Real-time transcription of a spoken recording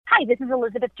Hi, this is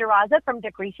Elizabeth Duraza from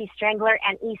the Greasy, Strangler,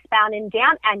 and Eastbound and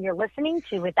Down, and you're listening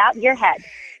to Without Your Head.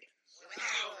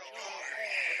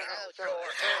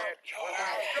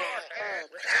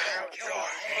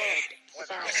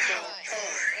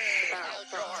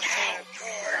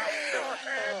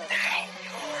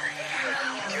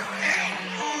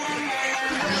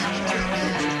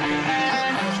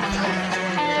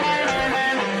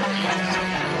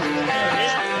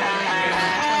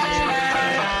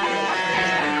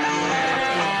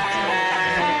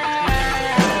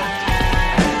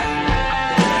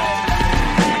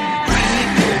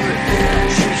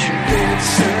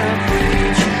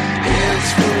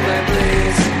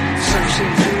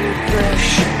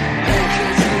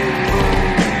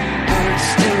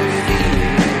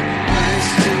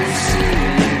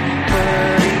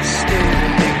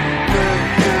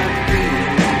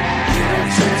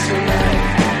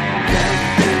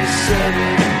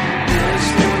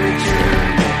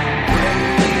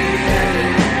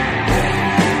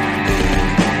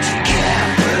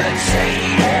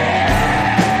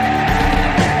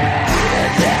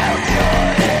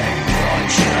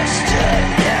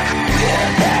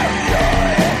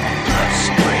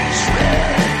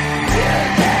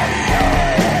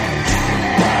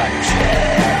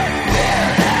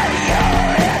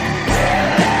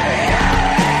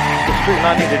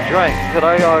 I need a drink. Could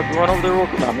I run over there real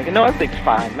quick? I'm thinking, no, everything's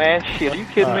fine, man. Shit, are you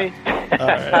kidding me?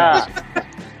 Right.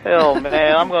 Hell,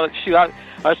 man, I'm gonna shoot.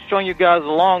 I strung you guys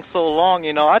along so long,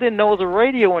 you know. I didn't know it was a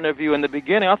radio interview in the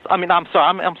beginning. I'm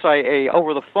sorry,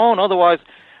 over the phone. Otherwise,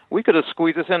 we could have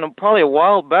squeezed this in probably a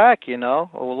while back, you know,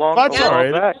 a while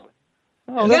back.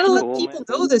 Oh, you gotta let people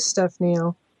know this stuff,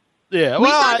 Neil. Yeah, we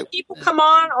got people come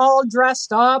on all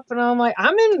dressed up, and I'm like,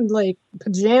 I'm in like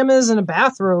pajamas and a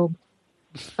bathrobe.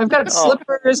 I've got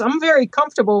slippers. I'm very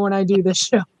comfortable when I do this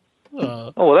show.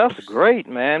 Oh, well, that's great,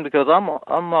 man. Because I'm,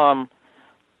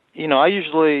 you know, I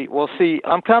usually,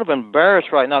 I'm kind of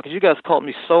embarrassed right now because you guys called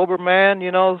me sober, man.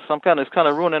 You know, so it's kind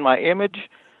of ruining my image.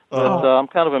 But I'm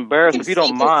kind of embarrassed if you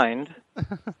don't mind.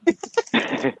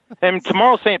 And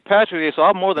tomorrow's St. Patrick's Day, so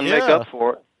I'll more than make up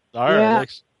for it. All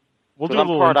right, we'll do a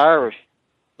little. I'm part Irish.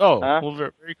 Oh, well,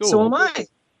 very cool. So am I.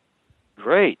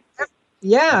 Great.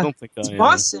 Yeah, I don't think it's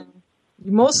Boston.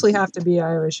 You mostly have to be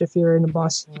Irish if you're in the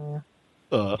Boston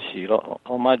area. Shoot,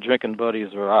 all my drinking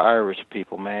buddies are Irish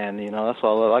people, man. You know, that's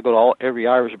all. I go to every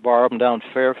Irish bar up and down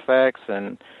Fairfax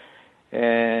and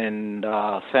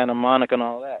Santa Monica and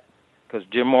all that. Because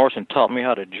Jim Morrison taught me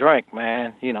how to drink,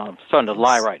 man. You know, I'm starting to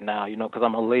lie right now, you know, because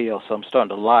I'm a Leo, so I'm starting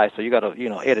to lie. So you got to, you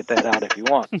know, edit that out if you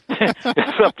want.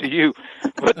 It's up to you.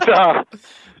 But,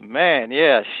 man,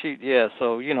 yeah.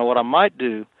 So, you know, what I might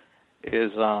do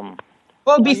is...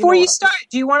 Well, before you start,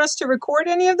 do you want us to record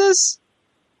any of this?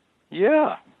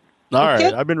 Yeah. All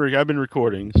right. I've been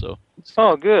recording, so.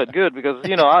 Oh, good, because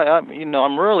you know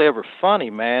I'm rarely ever funny,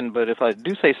 man. But if I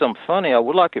do say something funny, I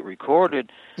would like it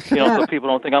recorded, you know, so people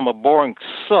don't think I'm a boring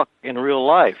suck in real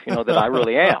life. You know that I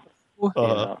really am. You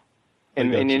know?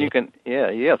 And you can,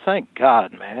 yeah. Thank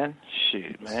God, man.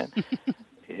 Shoot, man.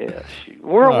 Yeah. Shoot.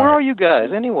 Where are you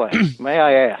guys anyway? May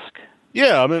I ask?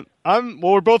 Yeah,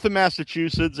 we're both in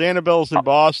Massachusetts. Annabelle's in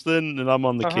Boston, and I'm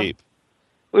on the Cape.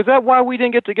 Was that why we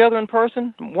didn't get together in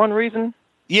person? One reason?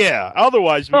 Yeah,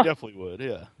 otherwise we definitely would,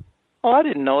 yeah. Oh, I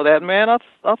didn't know that, man. I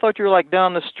thought you were like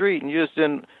down the street and you just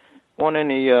didn't want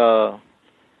any no.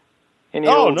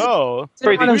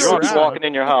 Crazy drunks walking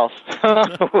in your house.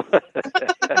 I'm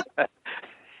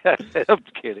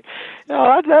kidding.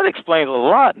 No, that explains a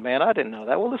lot, man. I didn't know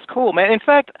that. Well, it's cool, man. In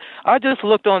fact, I just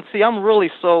looked on. See, I'm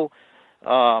really so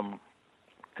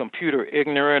computer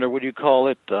ignorant, or what do you call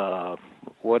it?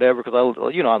 Whatever. Because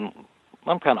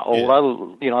I'm kind of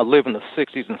old. Yeah. I live in the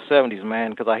 60s and 70s,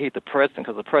 man. Because I hate the president.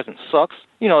 Because the president sucks.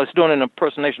 You know, it's doing an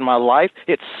impersonation of my life.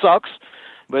 It sucks.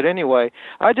 But anyway,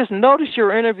 I just noticed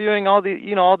you're interviewing all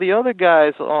the other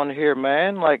guys on here,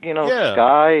 man. Like,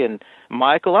 Sky and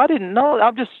Michael. I didn't know. I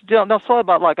just saw it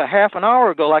about like a half an hour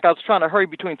ago. Like I was trying to hurry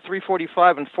between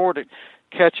 3:45 and 4 to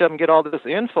catch up and get all this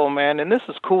info, man. And this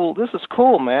is cool. This is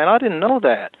cool, man. I didn't know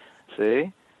that.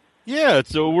 See? Yeah.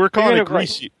 So we're calling it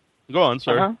Greasy. Go on,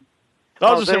 sir. Uh-huh.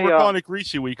 I was just saying we're calling it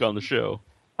Greasy Week on the show.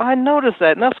 I noticed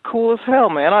that, and that's cool as hell,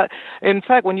 man. In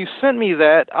fact, when you sent me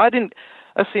that, I didn't.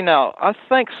 Let's see now. I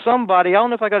thanked somebody. I don't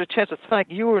know if I got a chance to thank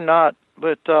you or not,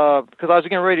 but because I was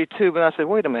getting ready to. But I said,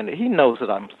 wait a minute. He knows that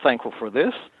I'm thankful for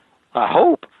this. I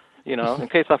hope, in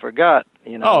case I forgot.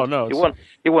 Oh no, it wasn't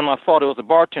my fault. It was the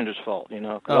bartender's fault.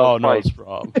 Oh no, it's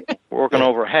problem. Working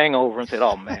over a hangover and said,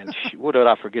 oh man, what did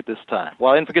I forget this time?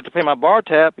 Well, I didn't forget to pay my bar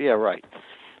tab. Yeah, right.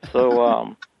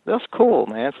 So that's cool,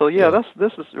 man. So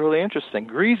this is really interesting.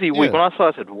 Greasy Week. When I saw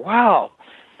it, I said, wow.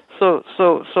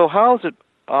 So how's it?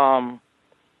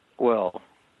 Well,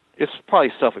 it's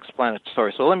probably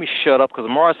self-explanatory. So let me shut up because the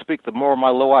more I speak, the more my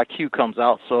low IQ comes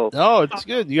out. So. No, it's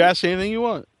good. You ask anything you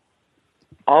want.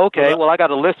 Okay. Well, I got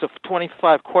a list of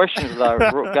 25 questions that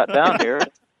I got down here.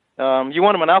 You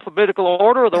want them in alphabetical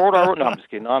order or the order I wrote? No, I'm just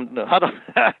kidding. I'm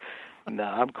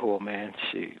cool, man.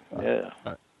 Shoot. Yeah.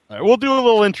 All right, we'll do a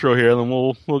little intro here, and then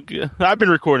we'll. I've been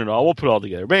recording it all. We'll put it all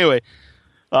together. But anyway,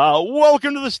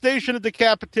 welcome to the station of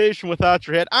decapitation without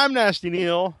your head. I'm Nasty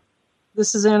Neil.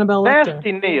 This is Annabelle Lecter.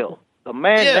 Nasty Neil, the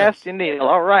man, yes. Nasty Neil.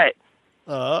 All right.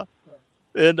 And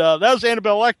that was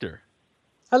Annabelle Lecter.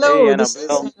 Hello, hey, this is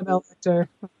Annabelle Lecter.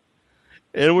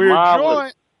 And we're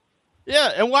joined.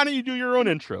 Yeah, and why don't you do your own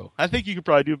intro? I think you could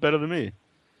probably do it better than me.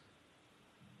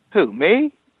 Who,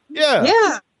 me? Yeah.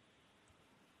 Yeah.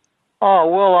 Oh,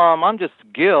 well, I'm just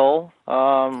Gil.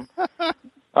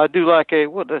 I do like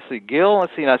Gil.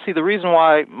 Let's see. Now, see, the reason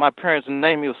why my parents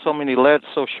named me with so many letters,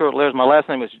 so short letters, my last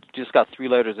name has just got 3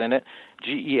 letters in it,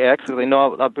 G-E-X, because they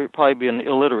know I'd probably be an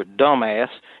illiterate dumbass,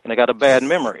 and I got a bad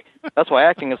memory. That's why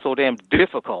acting is so damn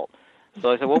difficult.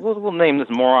 So I said, well, we'll name this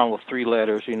moron with 3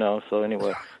 letters, So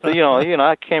anyway, so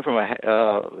I came from a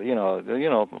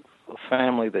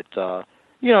family that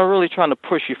really trying to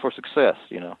push you for success,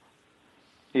 Yeah,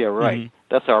 right. Mm-hmm.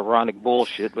 That's ironic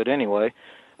bullshit, but anyway.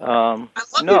 I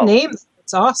love your name.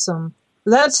 It's awesome.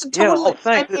 That's totally. Yeah,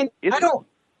 thanks.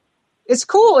 It's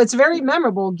cool. It's very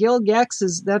memorable. Gil Gex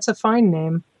that's a fine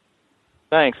name.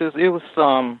 Thanks. It's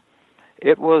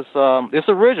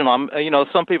original.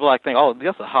 Some people think, oh,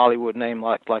 that's a Hollywood name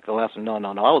like the last one. No.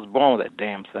 I was born with that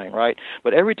damn thing, right?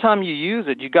 But every time you use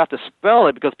it, you got to spell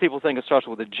it because people think it starts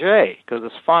with a J because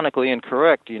it's phonically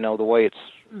incorrect. The way it's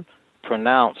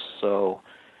pronounced. So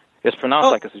it's pronounced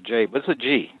like it's a J, but it's a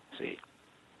G. See.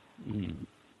 Mm.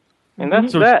 And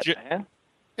that's man.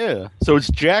 Yeah. So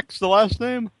it's Jax, the last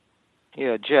name?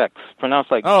 Yeah, Jax. Pronounced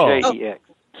like J-E-X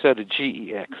instead of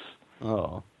G-E-X.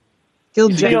 Oh. Gil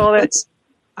Jax.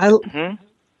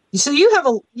 So you have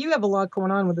a lot going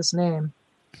on with this name.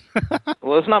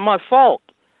 Well, it's not my fault.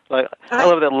 Like I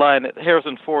love that line that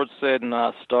Harrison Ford said in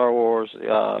Star Wars,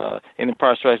 in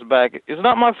Empire Strikes Back. It's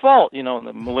not my fault, the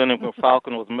Millennium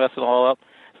Falcon was messing all up.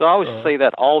 So I always say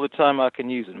that all the time I can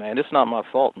use it, man. It's not my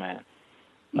fault, man.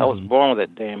 I was born with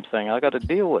that damn thing. I got to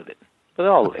deal with it. But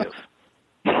I'll live.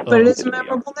 But it is a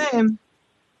memorable name.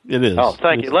 It is. Oh,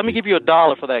 thank you. Let me give you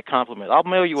 $1 for that compliment. I'll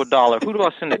mail you $1. Who do I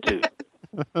send it to?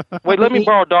 Wait, let me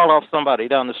borrow $1 off somebody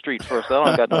down the street first. I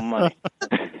don't got no money.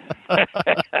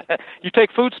 You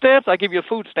take food stamps? I give you a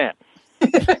food stamp.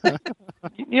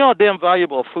 You know how damn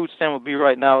valuable a food stamp would be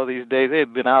right now these days?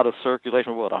 They've been out of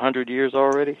circulation for, 100 years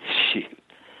already? Shit.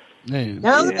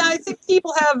 Now I think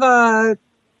people have a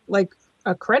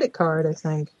credit card, I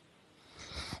think.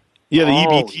 Yeah, the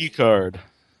EBT card.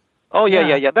 Oh,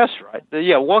 yeah, that's right.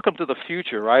 Yeah, welcome to the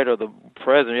future, right, or the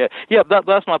present. Yeah,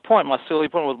 that's my point. My silly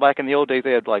point was back in the old days,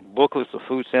 they had, booklets of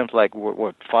food stamps, $5 to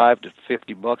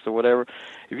 $50 or whatever.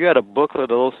 If you had a booklet of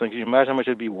those things, can you imagine how much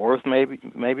it'd be worth maybe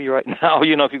right now?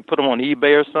 If you put them on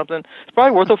eBay or something? It's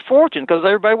probably worth a fortune because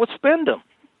everybody would spend them.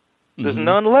 There's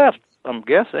none left, I'm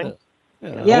guessing.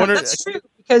 Yeah, that's true.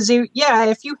 Because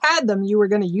if you had them, you were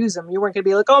going to use them. You weren't going to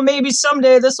be like, oh, maybe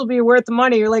someday this will be worth the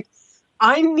money. You're like,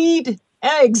 I need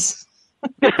eggs.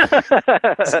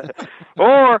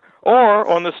 or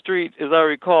on the street, as I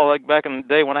recall, like back in the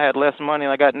day when I had less money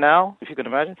than I got now, if you can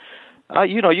imagine,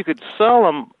 you could sell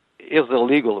them. It's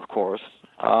illegal, of course,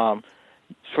 for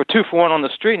 2 for $1 on the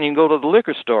street, and you can go to the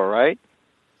liquor store, right?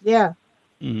 Yeah.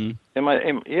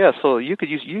 Mm-hmm. So you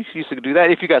used to do that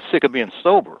if you got sick of being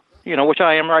sober, which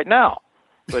I am right now.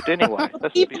 But anyway,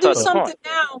 that's people do the something point.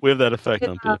 now. We have that effect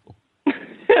on people.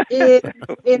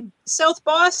 In South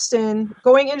Boston,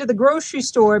 going into the grocery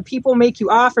store, people make you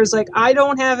offers like, I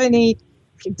don't have any,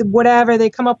 whatever. They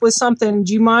come up with something.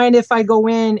 Do you mind if I go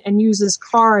in and use this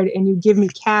card and you give me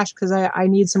cash because I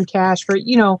need some cash for,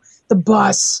 the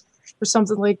bus or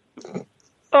something like.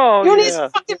 Oh, you don't need some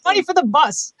fucking money for the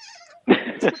bus. How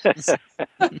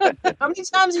many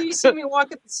times have you seen me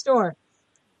walk at the store?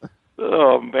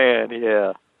 Oh, man,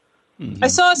 yeah. I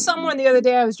saw someone the other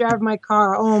day. I was driving my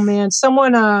car. Oh, man.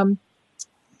 Someone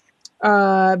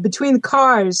between the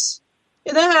cars.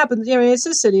 Yeah, that happens. It's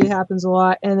a city. It happens a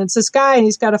lot. And it's this guy, and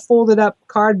he's got a folded up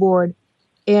cardboard.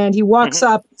 And he walks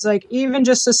up. It's like, even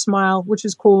just a smile, which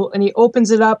is cool. And he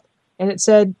opens it up, and it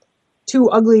said, too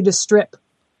ugly to strip.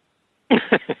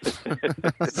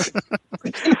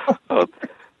 Oh,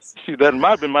 shoot, that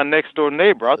might have been my next door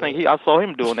neighbor. I think I saw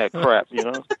him doing that crap,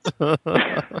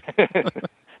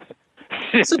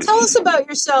 So tell us about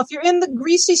yourself. You're in the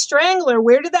Greasy Strangler.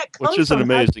 Where did that come from? Which is an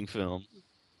amazing film.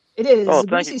 It is. Oh,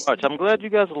 thank you much. I'm glad you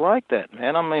guys like that,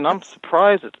 man. I mean, I'm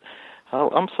surprised at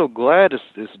I'm so glad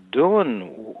it's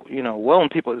doing, well,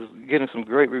 and people is getting some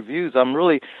great reviews. I'm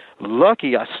really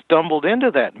lucky I stumbled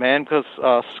into that, man, because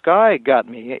Sky got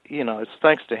me, it's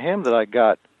thanks to him that I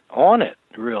got on it,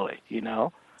 really,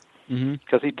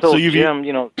 because he told Jim,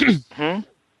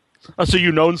 So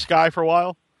you've known Sky for a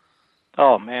while?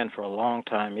 Oh, man, for a long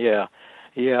time, yeah.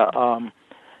 He got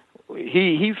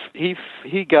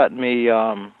me,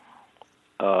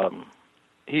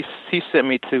 he sent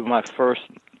me to my first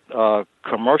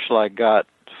commercial I got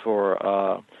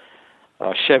for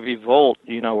Chevy Volt,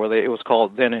 where it was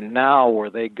called Then and Now, where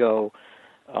they go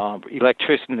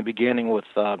electricity in the beginning with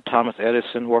Thomas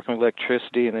Edison working with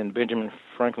electricity, and then Benjamin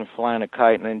Franklin flying a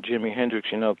kite, and then Jimi Hendrix,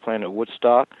 playing at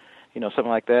Woodstock, something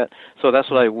like that. So that's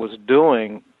what I was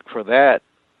doing for that.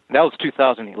 That was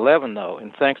 2011, though,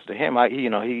 and thanks to him,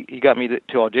 he got me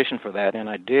to audition for that, and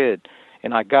I did,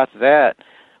 and I got that,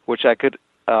 which I could.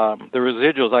 The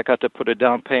residuals, I got to put a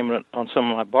down payment on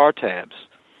some of my bar tabs.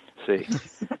 See,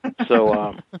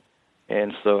 so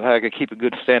I could keep a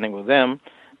good standing with them.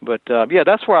 But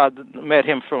that's where I met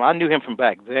him from. I knew him from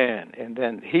back then, and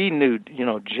then he knew,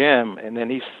 Jim, and then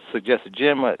he suggested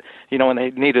Jim, when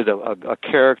they needed a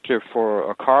character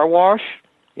for a car wash,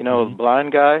 a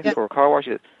blind guy for a car wash.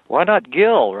 He said, why not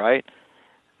Gil, right?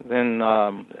 Then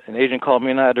an agent called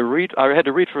me, and I had to read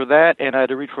for that, and I had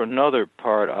to read for another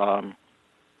part.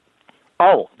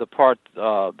 The part,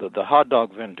 the hot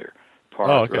dog vendor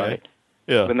part, okay. Right?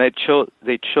 Yeah. And they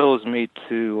chose me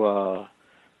to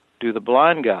do the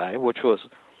blind guy, which was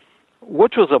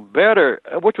better.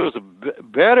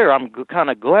 I'm kind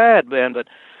of glad, man. But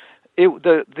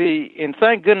and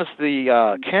thank goodness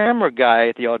the camera guy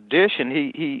at the audition,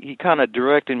 he kind of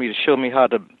directed me to show me how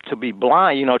to be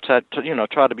blind. Try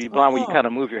to be blind where you kind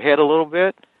of move your head a little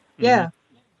bit. Yeah.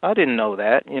 I didn't know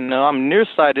that. I'm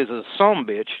nearsighted as a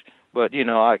sumbitch. But,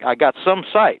 I got some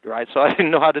sight, right? So I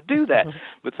didn't know how to do that.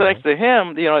 But thanks to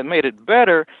him, it made it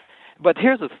better. But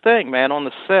here's the thing, man. On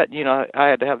the set, I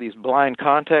had to have these blind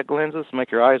contact lenses to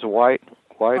make your eyes white.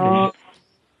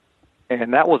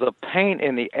 And that was a pain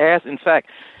in the ass. In fact,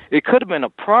 it could have been a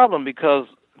problem because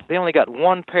they only got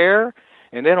one pair,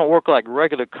 and they don't work like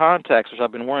regular contacts, which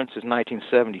I've been wearing since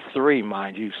 1973,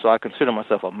 mind you. So I consider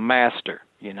myself a master,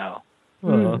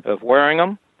 of wearing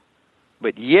them.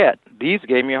 But yet, these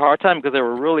gave me a hard time because they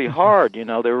were really hard. They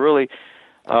were really,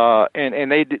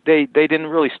 and they didn't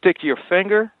really stick to your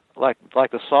finger like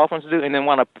the soft ones do. And then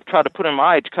when I tried to put in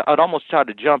my eye, I'd almost try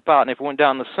to jump out. And if it went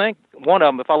down the sink,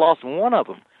 if I lost one of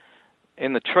them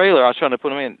in the trailer, I was trying to put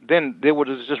them in, then they would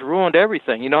have just ruined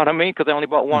everything. You know what I mean? Because I only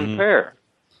bought one pair.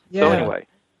 Yeah. So anyway.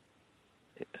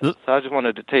 So I just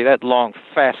wanted to tell you that long,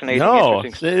 fascinating,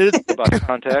 interesting story about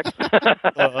contacts.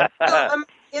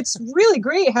 It's really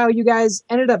great how you guys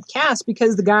ended up cast,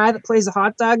 because the guy that plays the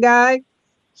hot dog guy,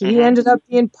 he ended up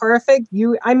being perfect.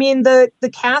 The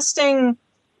casting,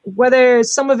 whether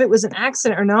some of it was an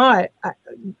accident or not,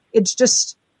 it's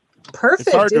just perfect.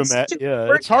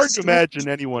 It's hard to imagine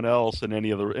anyone else in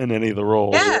any of the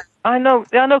roles. Yeah, I know,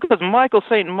 because Michael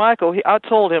St. Michael, I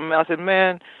told him, I said,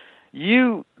 man,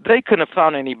 they couldn't have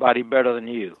found anybody better than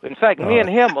you. In fact, me and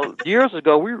him years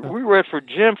ago, we read for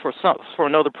Jim for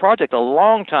another project a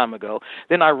long time ago.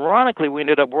 Then, ironically, we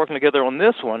ended up working together on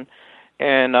this one.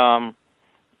 And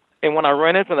when I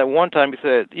ran into him that one time, he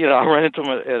said, I ran into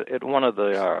him at one of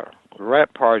the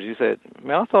rap parties. He said,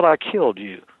 "Man, I thought I killed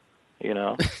you."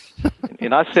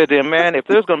 And I said to him, "Man, if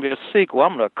there's going to be a sequel,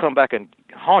 I'm going to come back and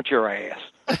haunt your ass."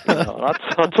 And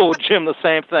I told Jim the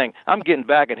same thing. I'm getting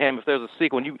back at him if there's a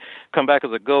sequel and you come back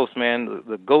as a ghost, man,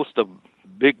 the ghost of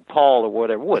Big Paul or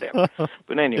whatever.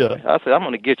 But anyway, I said, I'm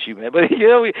going to get you, man. But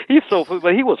he's so,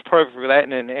 but he was perfect for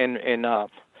that, and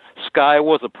Sky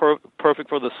was perfect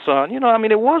for the son.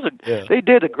 They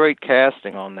did a great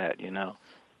casting on that.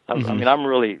 I mean, I'm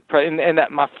really, and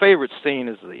that my favorite scene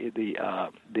is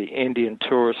the Indian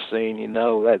tourist scene.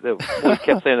 That we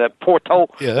kept saying that Porto,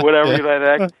 whatever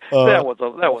that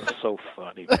was so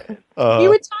funny, man. We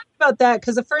were talking about that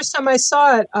because the first time I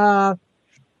saw it,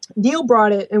 Neil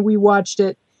brought it and we watched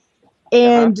it,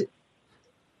 and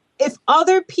if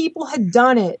other people had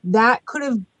done it, that could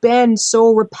have been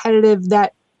so repetitive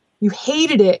that you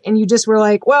hated it and you just were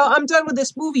like, "Well, I'm done with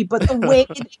this movie." But the way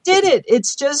they did it,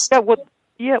 it's just with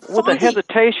the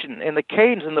hesitation and the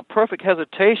cadence and the perfect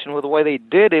hesitation with the way they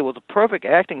did it was a perfect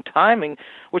acting timing,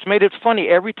 which made it funny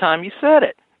every time you said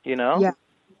it, Yeah.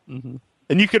 Mm-hmm.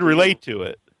 And you could relate to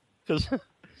it because,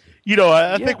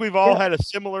 I think we've all had a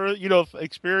similar,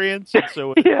 experience. And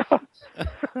so,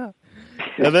 and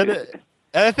then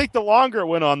And I think the longer it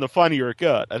went on, the funnier it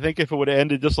got. I think if it would have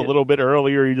ended just a little bit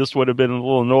earlier, you just would have been a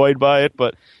little annoyed by it.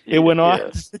 But it went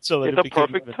on so that it's it a became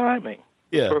perfect timing.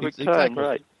 Yeah, perfect time, exactly.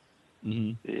 right?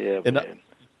 Mm-hmm. Yeah, and, man.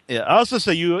 I also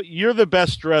say you're the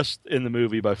best dressed in the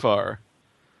movie by far.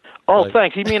 Oh,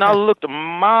 thanks. You mean I looked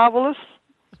marvelous?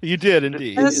 You did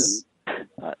indeed. Yes.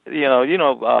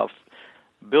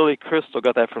 Billy Crystal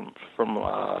got that from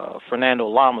Fernando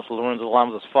Lamas, Lorenzo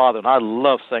Lamas' father, and I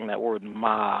love saying that word,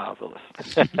 marvelous.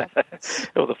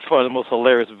 It was the most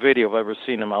hilarious video I've ever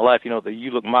seen in my life. The "You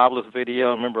Look Marvelous"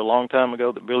 video. I remember a long time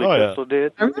ago that Billy Crystal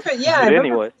did. I remember. Yeah, I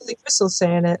remember Billy Crystal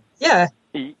saying it. Yeah.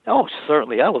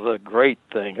 Certainly. That was a great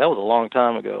thing. That was a long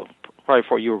time ago, probably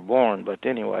before you were born. But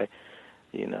anyway,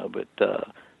 that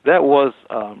was.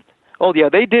 Oh yeah,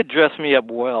 they did dress me up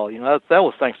well. That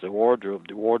was thanks to the wardrobe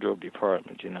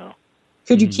department.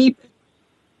 Could you keep it?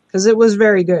 Because it was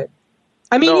very good.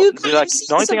 I mean, the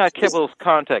only thing I kept was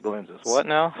contact lenses. What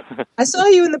now? I saw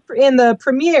you in the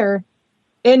premiere,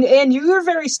 and you were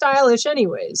very stylish,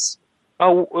 anyways.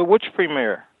 Oh, which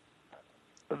premiere?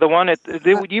 The one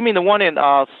you mean the one in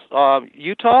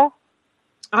Utah?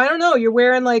 I don't know. You're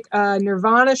wearing like a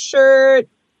Nirvana shirt.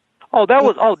 Oh, that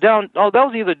was that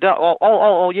was either down.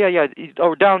 Yeah.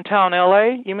 Or downtown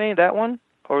L.A. You mean that one,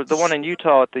 or the one in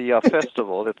Utah at the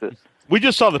festival? We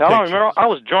just saw the I picture. don't remember. I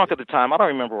was drunk at the time. I don't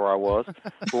remember where I was.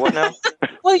 What now?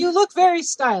 Well, you look very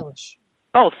stylish.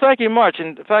 Oh, thank you much.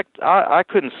 In fact, I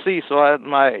couldn't see, so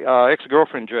my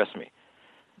ex-girlfriend dressed me.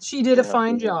 She did a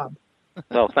fine job.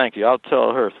 No, thank you. I'll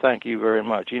tell her thank you very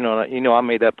much. I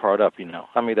made that part up.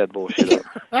 I made that bullshit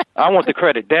up. I want the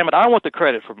credit. Damn it, I want the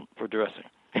credit for dressing.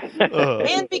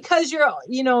 And because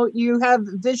you have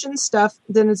vision stuff,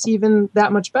 then it's even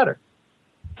that much better.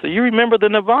 So you remember the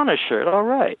Nirvana shirt? All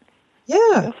right. Yeah.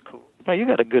 That's cool. Man, you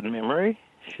got a good memory.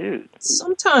 Shoot.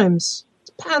 Sometimes.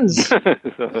 Depends.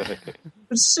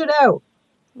 It stood out.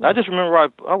 I just remember I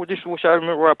just wish I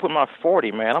remember where I put my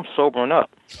 40, man. I'm sobering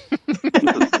up. This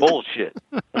is bullshit.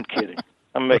 I'm kidding.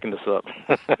 I'm making this up.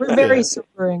 We're very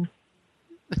sobering.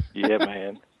 Yeah,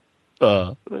 man.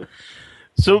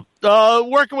 So,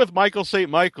 working with Michael St.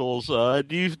 Michael's,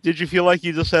 did you feel like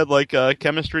you just had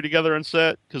chemistry together on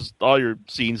set? Because all your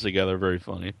scenes together are very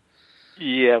funny.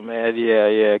 Yeah, man.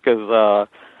 Yeah. Because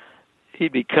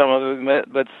he'd be coming,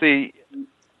 but see,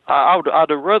 I'd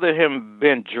have rather him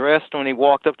been dressed when he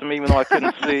walked up to me, even though I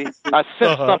couldn't see. I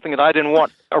sensed something that I didn't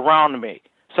want around me.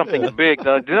 Something big that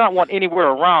I did not want anywhere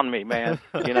around me, man.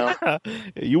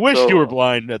 You wished you were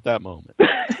blind at that moment.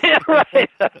 Yeah, right.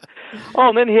 Oh,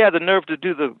 and then he had the nerve to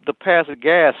do the pass of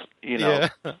gas, thing.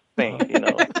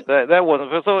 That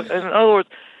wasn't so. In other words,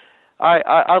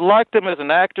 I liked him as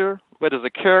an actor, but as a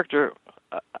character,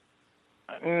 I'd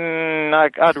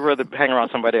rather hang around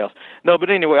somebody else. No, but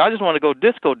anyway, I just want to go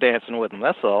disco dancing with him.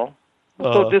 That's all.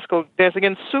 Let's go disco dancing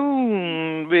again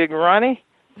soon, Big Ronnie.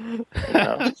 You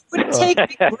wouldn't take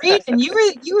Big Braden.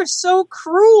 You were so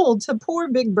cruel to poor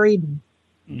Big Braden.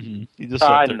 Mm-hmm.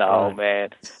 I know,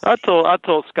 man. I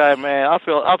told Sky, man. I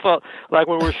felt like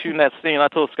when we were shooting that scene. I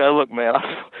told Sky, look, man,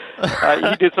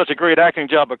 you did such a great acting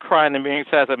job of crying and being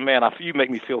sad. I said, man, you make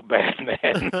me feel bad,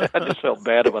 man. I just felt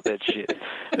bad about that shit.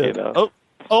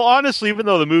 Oh, honestly, even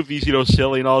though the movie's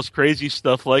silly and all this crazy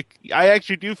stuff, I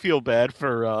actually do feel bad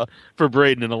for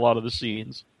Braden in a lot of the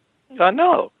scenes. I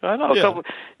know. Yeah.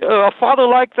 A father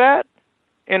like that,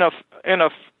 and a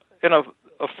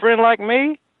friend like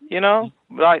me, you can't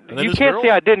say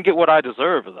I didn't get what I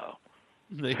deserve, though.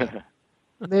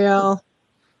 Yeah.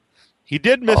 He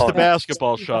did miss the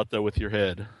basketball shot, though, with your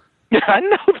head. I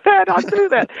know that. I do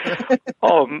that.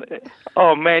 Oh,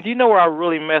 man. Do you know where I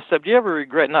really messed up? Do you ever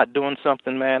regret not doing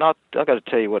something, man? I got to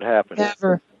tell you what happened.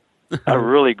 Never. I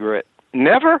really regret.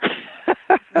 Never?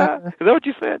 Never. Is that what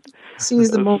you said?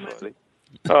 Seize the moment. Funny.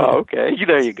 Oh, okay.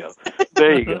 There you go.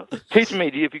 Teach me.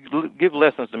 If you give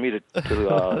lessons to me to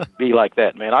be like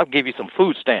that, man, I'll give you some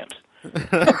food stamps.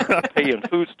 Pay you in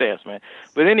food stamps, man.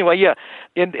 But anyway, yeah.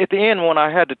 At the end, when I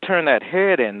had to turn that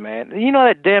head in, man,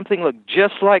 that damn thing looked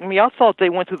just like me. I thought they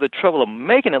went through the trouble of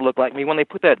making it look like me when they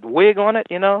put that wig on it.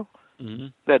 Mm-hmm.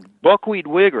 That buckwheat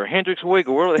wig or Hendrix wig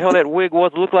or whatever the hell that wig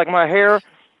was, looked like my hair.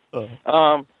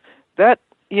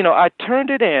 I turned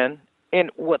it in,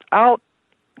 and without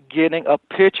getting a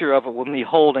picture of it with me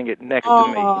holding it next to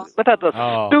me. But that's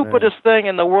the stupidest thing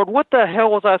in the world. What the hell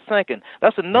was I thinking?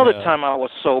 That's another time I was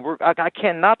sober. I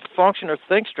cannot function or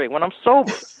think straight when I'm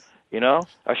sober.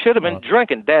 I should have been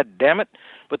drinking, dad damn it.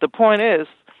 But the point is,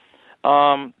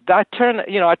 I turned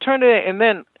it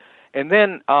in, and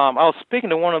then I was speaking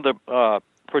to one of the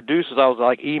producers. I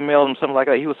was emailing him something like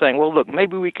that. He was saying, well, look,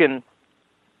 maybe we can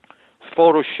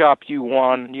Photoshop you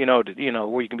one,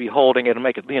 where you can be holding it and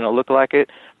make it, look like it.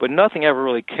 But nothing ever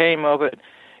really came of it.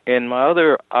 And my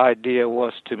other idea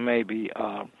was to maybe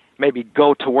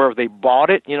go to where they bought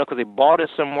it, because they bought it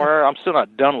somewhere. I'm still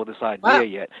not done with this idea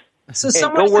yet. So and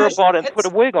someone go where it bought it and put a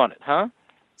wig on it, huh?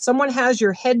 Someone has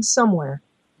your head somewhere.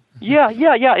 Yeah.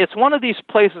 It's one of these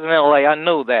places in L.A. I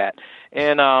know that,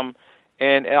 and all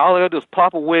I gotta do is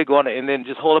pop a wig on it and then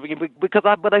just hold it again. Because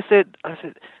I said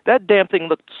that damn thing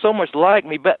looked so much like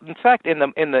me. But in fact, in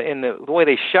the way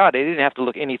they shot it, it didn't have to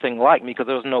look anything like me because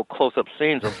there was no close-up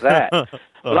scenes of that.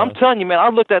 But I'm telling you, man, I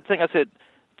looked at that thing. I said,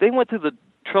 they went through the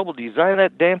trouble designing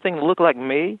that damn thing to look like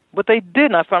me, but they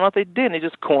didn't. I found out they didn't. They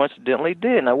just coincidentally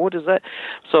did. Now, what is that?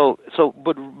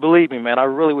 But believe me, man, I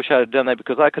really wish I had done that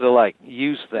because I could have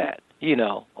used that.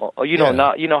 Know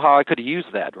how I could have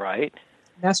used that, right?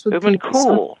 Mess with it'd been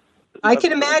cool. I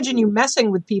can imagine you messing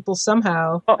with people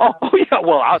somehow. Oh yeah.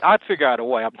 Well, I'd figure out a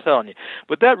way. I'm telling you.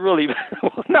 But that really,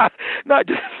 not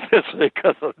just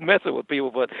because of messing with people,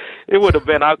 but it would have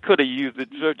been. I could have used it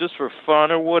just for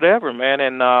fun or whatever, man.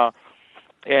 And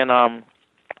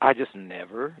I just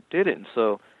never did it. And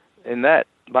so, that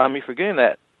by me forgetting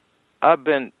that,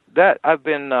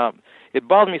 it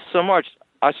bothered me so much.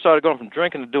 I started going from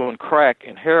drinking to doing crack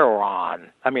and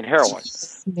heroin.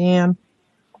 Man.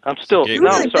 I'm still,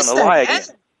 now I'm starting to lie again.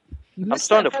 I'm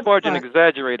starting to fudge and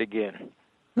exaggerate again.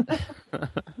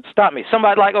 Stop me.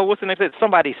 Somebody what's the name?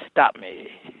 Somebody stop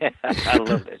me. I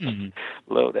love that.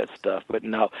 Love that stuff. But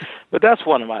no. But that's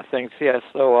one of my things. Yeah.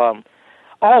 So,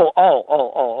 I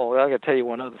got to tell you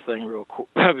one other thing real quick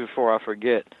before I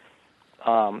forget.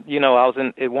 I was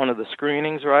in one of the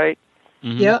screenings, right?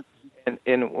 Mm-hmm. Yeah.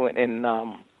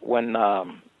 When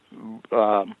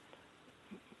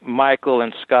Michael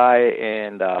and Sky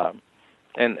and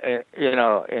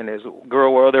his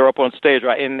girl were there up on stage,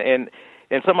 right? And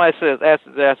somebody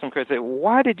asked him, Chris,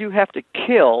 why did you have to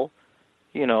kill,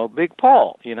 Big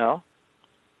Paul? So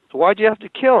why'd you have to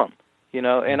kill him?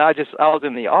 And I was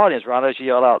in the audience, right? I just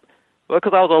yelled out, well,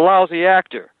 because I was a lousy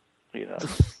actor,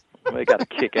 I got a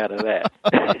kick out of that.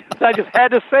 I just had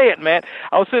to say it, man.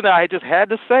 I was sitting there, I just had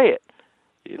to say it.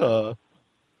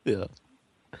 Yeah.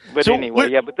 But so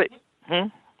anyway,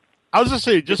 I was going to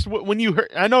say, just when you heard,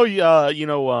 I know,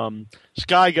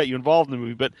 Sky got you involved in the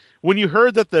movie, but when you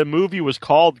heard that the movie was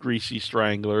called Greasy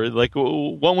Strangler,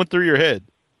 what went through your head?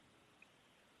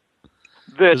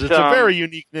 Because it's a very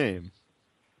unique name.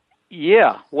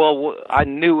 Yeah, well, I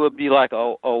knew it would be like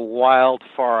a wild,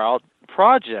 far-out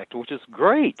project, which is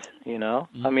great, Mm-hmm.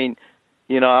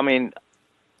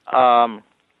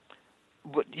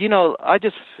 But, I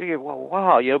just figured, well,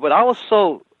 wow, but I was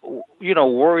so,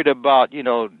 worried about,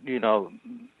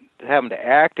 having to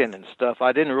act in and stuff.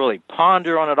 I didn't really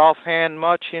ponder on it offhand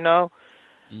much,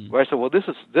 Mm-hmm. But I said, well, this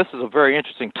is a very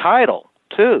interesting title,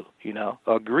 too,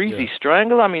 a greasy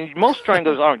strangler. Most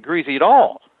stranglers aren't greasy at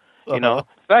all, In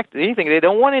fact, anything, they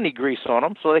don't want any grease on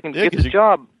them so they can get the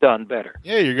job done better.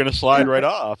 Yeah, you're going to slide right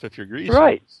off if you're greasy.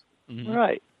 Right, mm-hmm.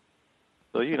 Right.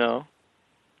 So,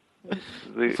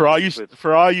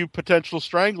 for all you potential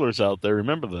stranglers out there,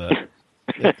 remember that.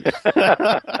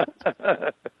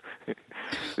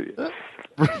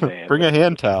 Bring a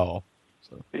hand towel.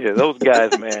 So. Yeah, those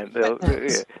guys, man.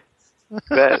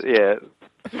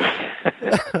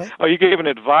 Are you giving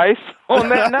advice on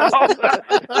that now?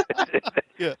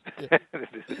 Yeah.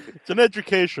 It's an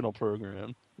educational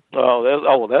program.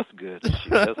 That's good.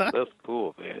 That's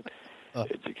cool, man.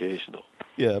 Educational.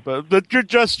 Yeah, but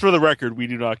just for the record, we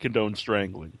do not condone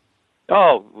strangling.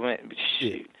 Oh, man,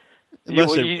 shoot.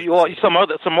 You want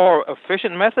some more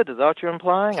efficient method? Is that what you're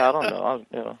implying? I don't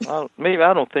know. Maybe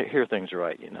I don't hear things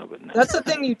right, but no. That's the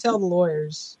thing you tell the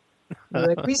lawyers. You're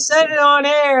like, we said it on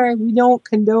air. We don't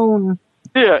condone.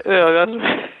 Yeah, that's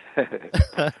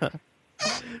right.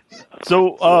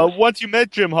 So, once you met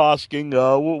Jim Hosking,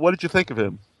 what did you think of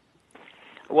him?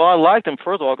 Well, I liked him,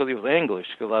 first of all, because he was English.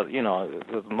 Because,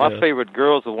 my favorite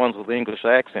girls are the ones with English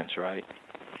accents, right?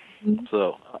 Mm-hmm.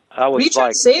 So, I was What are you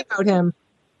trying to say about him?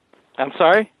 I'm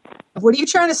sorry? What are you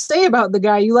trying to say about the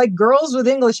guy? You like girls with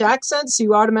English accents, so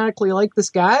you automatically like this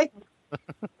guy?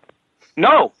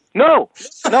 No,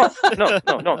 just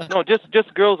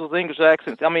girls with English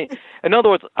accents. In other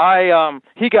words,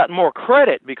 he got more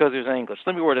credit because he was English.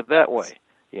 Let me word it that way.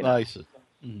 Nice.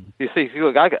 Mm. You see,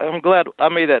 look, I'm glad I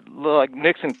made that, like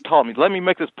Nixon taught me. Let me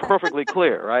make this perfectly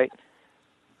clear, right?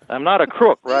 I'm not a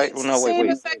crook, right? It's the same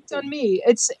effect on me.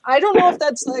 I don't know if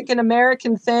that's like an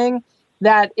American thing,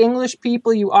 that English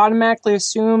people, you automatically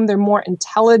assume they're more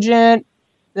intelligent,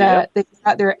 that they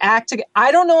got their act together.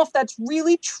 I don't know if that's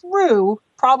really true.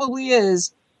 Probably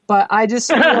is. but I just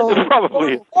feel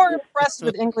Probably. more impressed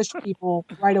with English people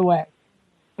right away.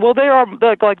 Well, they are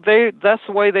that's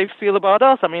the way they feel about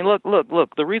us. I mean, look.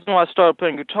 The reason why I started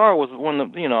playing guitar was when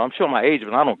I'm showing my age,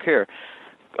 but I don't care.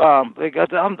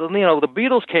 The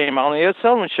Beatles came out on the Ed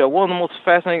Sullivan Show. One of the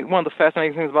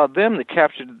fascinating things about them that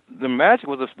captured the magic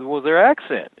was their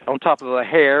accent. On top of the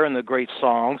hair and the great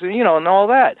songs, and all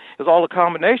that. It was all a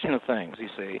combination of things. You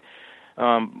see,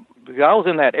 I was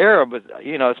in that era, but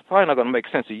it's probably not going to make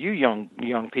sense to you young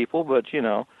people. But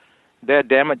Dad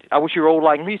damn it, I wish you were old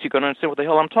like me so you can understand what the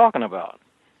hell I'm talking about.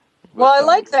 Well, I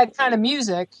like that kind of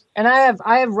music, and I have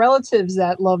relatives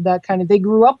that love that kind of. They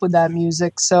grew up with that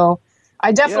music, so.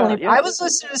 I definitely, I was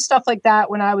listening to stuff like that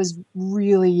when I was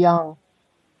really young.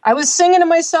 I was singing to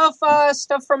myself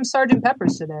stuff from Sgt.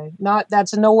 Pepper's today.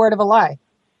 That's no word of a lie.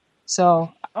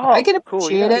 So I can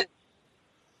appreciate it.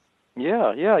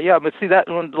 Yeah. But see that,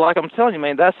 like I'm telling you,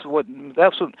 man, that's what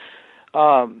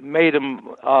made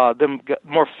them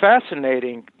more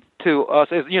fascinating to us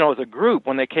as a group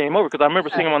when they came over. Because I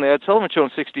remember seeing them on the Ed Sullivan Show in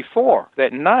 '64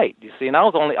 that night. You see, and I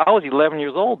was 11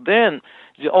 years old then.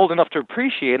 Old enough to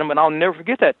appreciate them, and I'll never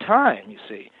forget that time, you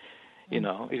see. He's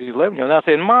 11 years old. And I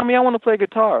said, Mommy, I want to play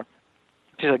guitar.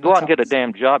 She said, go out and get a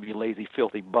damn job, you lazy,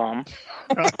 filthy bum.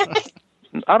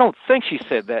 I don't think she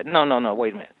said that. No,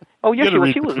 wait a minute. Oh, yes,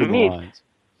 she was mean.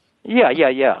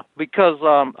 Yeah. Because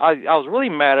I was really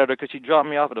mad at her because she dropped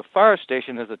me off at a fire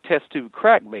station as a test tube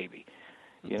crack baby.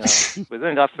 But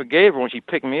then I forgave her when she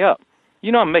picked me up.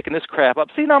 I'm making this crap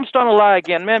up. See, now I'm starting to lie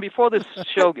again, man. Before this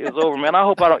show is over, man, I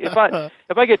hope I don't. If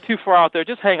I get too far out there,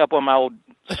 just hang up on my old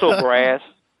sober ass,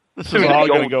 soon to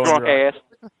be old drunk ass.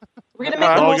 We're gonna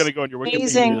make the most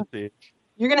amazing.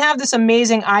 You're gonna have this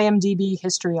amazing IMDb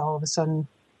history all of a sudden.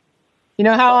 You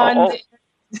know how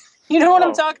you know what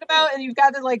I'm talking about, and you've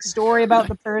got the story about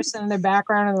the person and their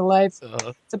background and their life.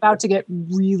 It's about to get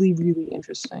really, really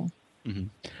interesting. Mm-hmm.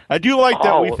 I do like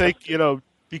that we think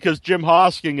because Jim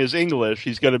Hosking is English,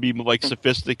 he's going to be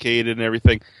sophisticated and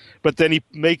everything. But then he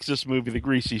makes this movie, The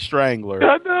Greasy Strangler.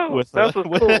 I know. That's what's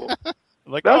cool.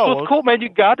 That's what's cool, man. You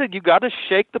got to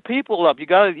shake the people up. You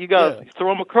got to throw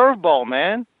them a curveball,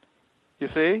 man. You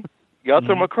see, you got to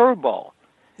throw them a curveball.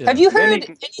 Yeah. Have you heard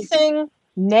anything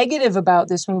negative about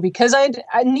this movie? Because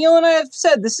Neil and I have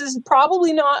said this is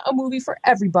probably not a movie for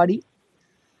everybody.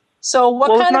 So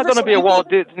it's not going to be a Walt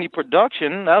Disney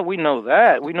production. We know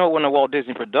that. We know it wasn't a Walt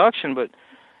Disney production, but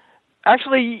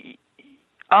actually,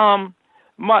 the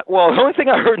only thing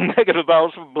I heard negative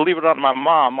about was, believe it or not, my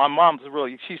mom. My mom's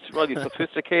she's really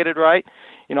sophisticated, right?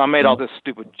 I made all this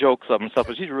stupid jokes up and stuff,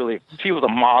 but she was a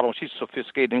model. She's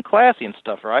sophisticated and classy and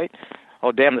stuff, right?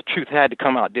 Oh, damn, the truth had to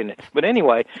come out, didn't it? But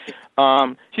anyway,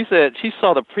 she said she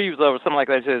saw the previews of it or something like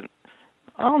that. She said,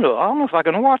 I don't know if I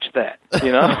can watch that, But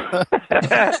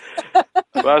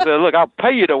I said, look, I'll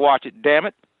pay you to watch it, damn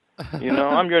it.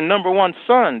 I'm your number one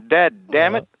son, Dad,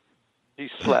 damn it. He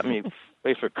slapped me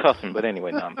face for cussing, but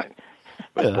anyway, no.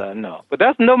 No. But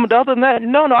that's other than that,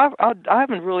 no, I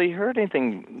haven't really heard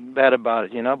anything bad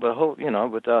about it,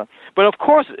 but of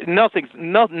course, nothing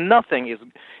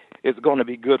is going to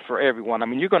be good for everyone. I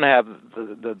mean, you're going to have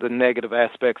the negative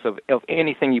aspects of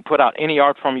anything you put out, any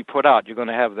art form you put out. You're going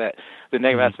to have the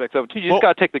negative aspects of it too. You just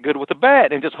got to take the good with the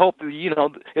bad and just hope that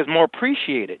it's more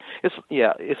appreciated. That's what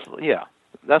I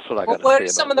got to say. What are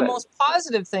some of the most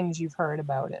positive things you've heard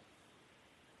about it?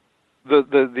 For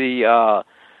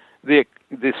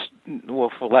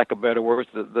lack of better words,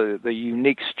 the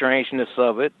unique strangeness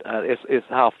of it is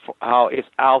how it's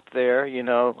out there.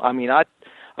 I mean, I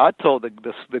told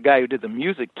the guy who did the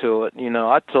music to it,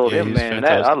 I told him, man,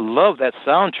 I love that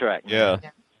soundtrack. Yeah.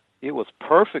 It was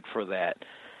perfect for that.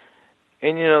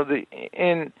 And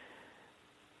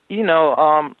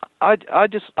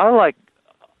I like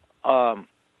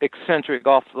eccentric,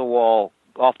 off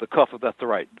the cuff, if that's the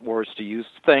right words to use,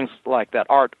 things like that,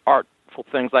 artful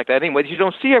things like that. Anyway, you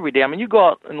don't see every day. I mean, you go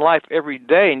out in life every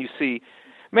day and you see,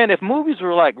 man, if movies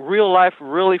were like real life,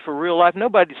 really for real life,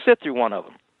 nobody'd sit through one of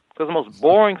them. Because the most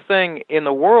boring thing in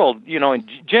the world,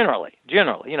 generally,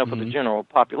 for the general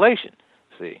population.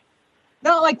 See,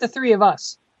 not like the three of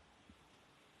us.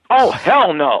 Oh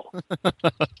hell no!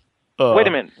 Wait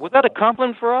a minute, was that a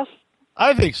compliment for us?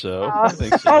 I think so.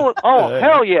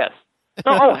 Hell yes!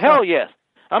 No, hell yes!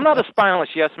 I'm not a spineless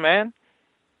yes man.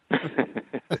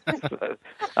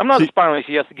 I'm not a spineless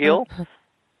yes Gil.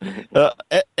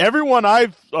 Everyone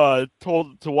I've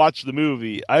told to watch the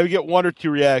movie, I get one or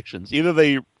two reactions. Either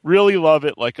they really love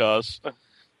it like us,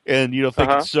 and think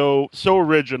it's so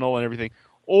original and everything,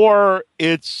 or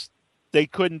it's they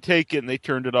couldn't take it and they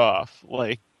turned it off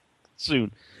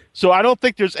soon. So I don't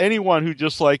think there's anyone who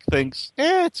just like thinks,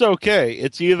 it's okay.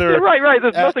 It's either right.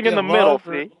 There's nothing in the middle.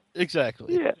 See,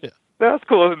 exactly. Yeah, that's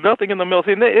cool. There's nothing in the middle.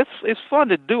 See, and it's fun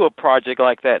to do a project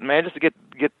like that, man. Just to get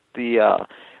the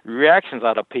reactions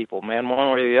out of people, man,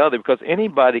 one way or the other. Because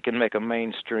anybody can make a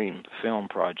mainstream film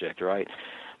project, right?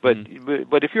 But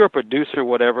if you're a producer or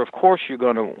whatever, of course you're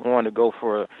going to want to go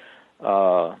for.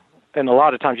 And a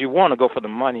lot of times you want to go for the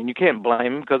money, and you can't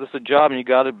blame them because it's a job, and you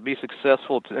got to be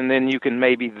successful. And then you can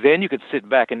you could sit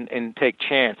back and take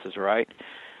chances, right?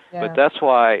 Yeah. But that's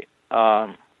why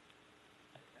I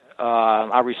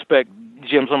respect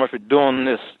Jim so much for doing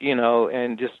this,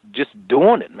 and just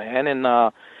doing it, man. And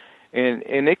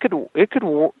it can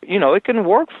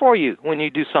work for you when you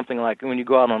do something like when you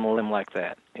go out on a limb like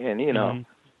that, and Yeah,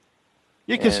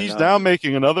 because he's now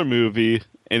making another movie.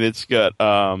 And it's got,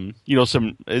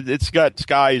 it's got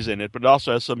skies in it, but it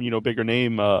also has some, bigger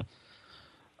name actors.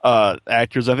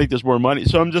 I think there's more money.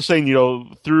 So I'm just saying,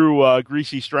 through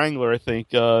Greasy Strangler, I think,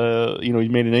 he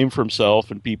made a name for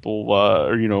himself, and people,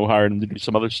 hired him to do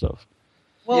some other stuff.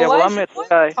 Well, Elijah Wood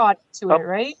taught to it,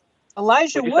 right?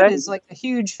 Elijah Wood is like a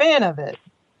huge fan of it.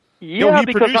 Yeah,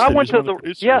 because I went to the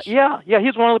he's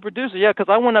one of the producers. Yeah, because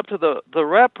I went up to the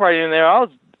rap party in there. I was.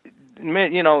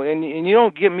 Man, and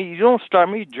you don't start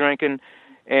me drinking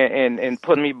and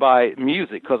putting me by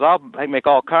music, because I make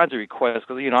all kinds of requests,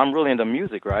 because I'm really into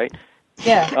music, right?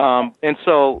 Yeah. And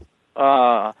so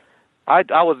I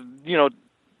was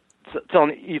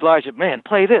telling Elijah, man,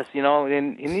 play this,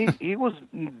 and he was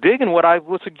digging what I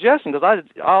was suggesting, because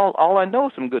all I know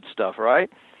is some good stuff, right?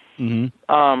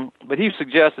 Mm-hmm. But he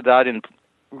suggested that I didn't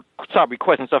stop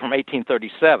requesting stuff from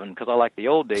 1837, because I like the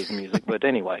old days music. But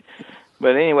anyway.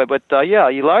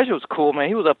 Elijah was cool, man.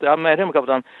 He was up there. I met him a couple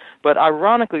times. But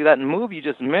ironically, that movie you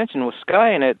just mentioned with Sky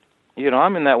in it,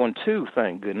 I'm in that one too,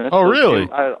 thank goodness. Oh, really?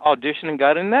 I auditioned and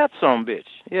got in that son-bitch.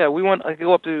 Yeah, I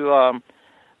go up to,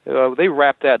 they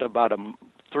wrapped that about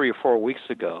 3 or 4 weeks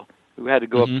ago. We had to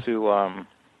go up to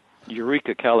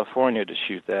Eureka, California to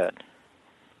shoot that.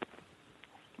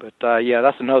 But,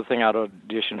 that's another thing I'd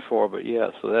audition for. But,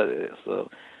 so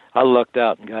I lucked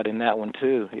out and got in that one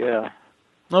too, yeah.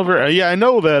 I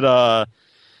know that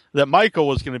that Michael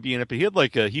was going to be in it, but he had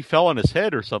he fell on his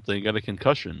head or something, got a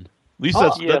concussion. At least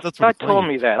that's what Scott told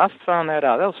me that. I found that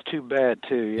out. That was too bad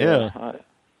too. Yeah.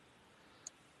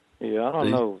 I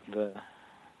don't know. But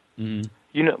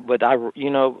I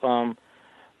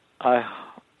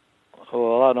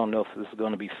don't know if this is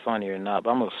going to be funny or not, but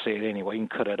I'm going to say it anyway. You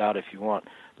can cut it out if you want.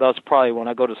 That was probably when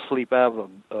I go to sleep, I have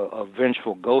a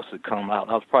vengeful ghost that come out.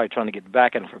 I was probably trying to get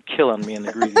back at him for killing me in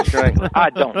the Greasy Strangler.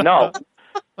 I don't know,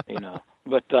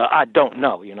 but I don't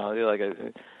know,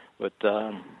 but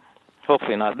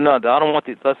hopefully not. No, I don't want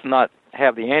let's not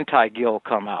have the anti-Gil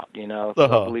come out, I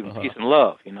believe in peace and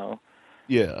love,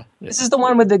 Yeah. This is the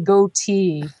one with the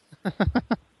goatee.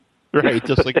 Right,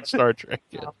 just like in Star Trek.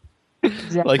 Yeah.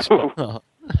 Exactly.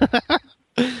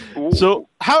 So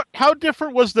how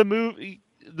different was the movie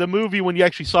when you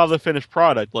actually saw the finished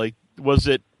product? Like, was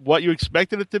it what you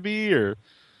expected it to be, or?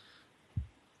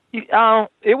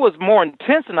 It was more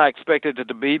intense than I expected it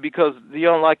to be, because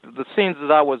like the scenes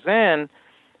that I was in,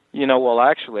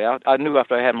 actually, I knew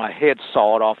after I had my head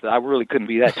sawed off that I really couldn't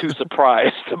be that too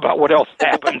surprised about what else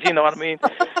happened. You know what I mean?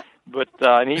 But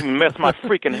and he even messed my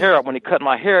freaking hair up when he cut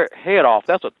my head off.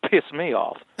 That's what pissed me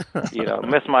off.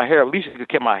 Messed my hair. At least he could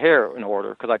get my hair in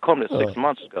order, because I combed it 6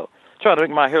 months ago. Trying to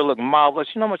make my hair look marvelous.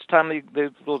 You know how much time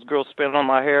those girls spend on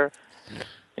my hair?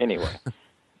 Anyway.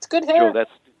 It's good hair.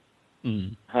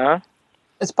 Huh?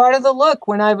 It's part of the look.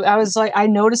 When I was like, I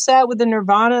noticed that with the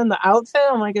Nirvana and the outfit.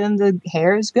 I'm like, and the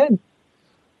hair is good.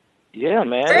 Yeah,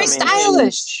 man. Very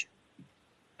stylish.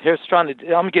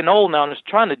 I'm getting old now, and it's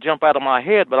trying to jump out of my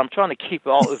head, but I'm trying to keep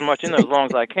as much in there as long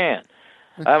as I can.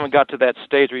 I haven't got to that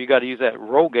stage where you got to use that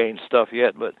Rogaine stuff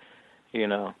yet, but,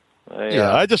 Yeah,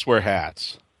 I just wear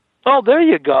hats. Oh, there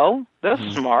you go. That's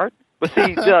smart. But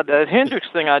see, that Hendrix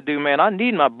thing I do, man, I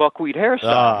need my buckwheat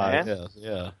hairstyle, man.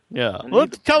 Yeah. Well,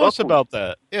 tell us about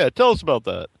that. Yeah, tell us about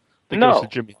that. No,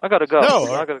 I gotta go.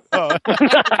 No, I gotta.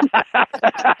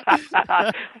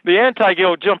 The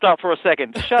anti-Gil jumped out for a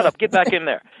second. Shut up. Get back in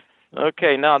there.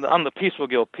 Okay, now I'm the peaceful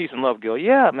Gil, peace and love Gil.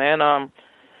 Yeah, man.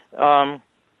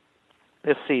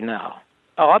 Let's see now.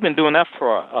 Oh, I've been doing that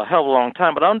for a hell of a long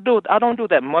time, but I don't do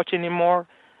that much anymore.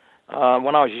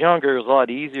 When I was younger, it was a lot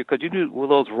easier, because you do with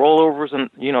those rollovers and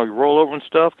you roll over and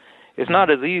stuff. It's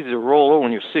not as easy to roll over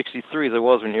when you're 63 as it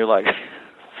was when you're like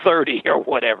 30 or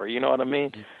whatever. You know what I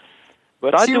mean?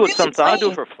 But I do it sometimes. I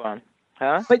do it for fun.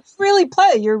 Huh? But you really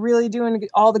play. You're really doing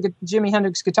all the Jimi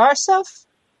Hendrix guitar stuff?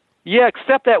 Yeah,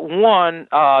 except that one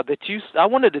that I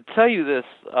wanted to tell you this,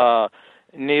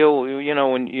 Neil. You know,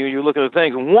 when you look at the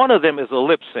things, one of them is a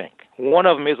lip sync. One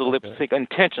of them is a lip sync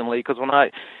intentionally, because when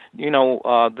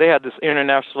they had this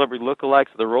international celebrity lookalikes,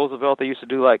 the Roosevelt they used to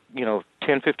do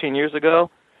 10, 15 years ago.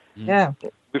 Yeah.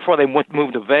 Before they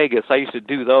moved to Vegas, I used to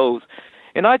do those.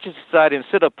 And I just decided,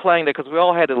 instead of playing that, because we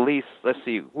all had at least,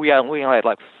 we only had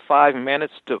like 5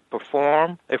 minutes to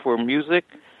perform if we're music.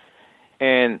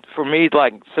 And for me,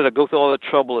 instead of go through all the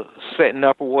trouble of setting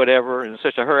up or whatever in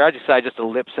such a hurry, I decided just to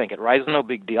lip sync it, right? It's no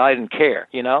big deal. I didn't care,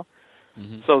 you know?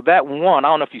 Mm-hmm. So that one, I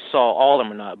don't know if you saw all of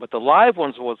them or not, but the live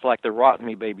ones was like the Rock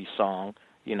Me Baby song,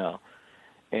 you know,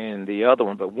 and the other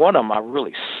one. But one of them I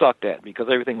really sucked at because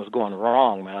everything was going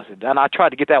wrong, man. I said, and I tried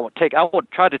to get that one,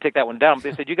 tried to take that one down, but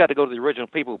they said, you got to go to the original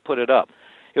people who put it up.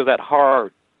 It was that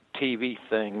hard TV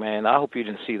thing, man. I hope you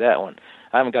didn't see that one.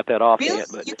 I haven't got that off yet.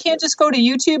 But you can't just go to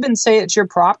YouTube and say it's your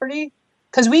property?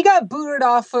 Because we got booted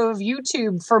off of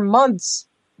YouTube for months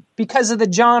because of the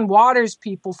John Waters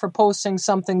people for posting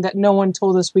something that no one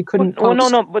told us we couldn't post.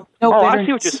 I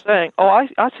see what you're saying. I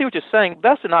see what you're saying.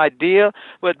 That's an idea,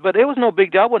 but it was no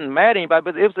big deal. I wasn't mad at anybody,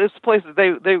 but it was places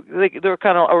they were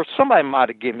kind of, or somebody might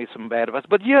have given me some bad advice.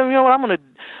 But you know what? I'm gonna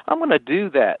do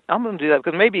that. I'm gonna do that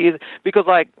but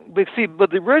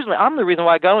originally I'm the reason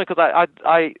why I got on it, because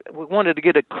I wanted to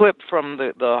get a clip from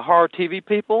the hard TV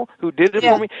people who did it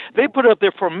for me. They put it up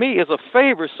there for me as a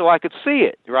favor so I could see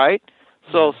it, right?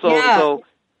 So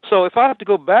if I have to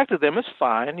go back to them, it's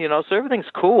fine, you know. So everything's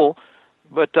cool,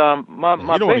 but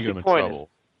my basic point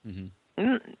is,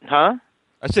 huh?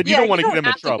 I said you don't want to get them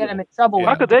in trouble.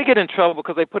 How could they get in trouble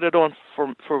because they put it on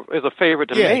for as a favor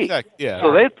to me? Exactly. Yeah.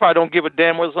 So they probably don't give a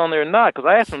damn whether it's on there or not, because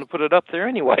I asked them to put it up there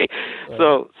anyway.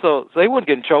 So they wouldn't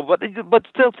get in trouble. But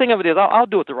still, the thing of it is, I'll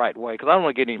do it the right way, because I don't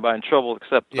want to get anybody in trouble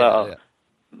except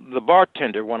the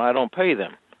bartender when I don't pay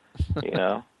them, you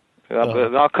know.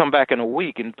 I'll come back in a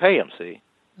week and pay them, see,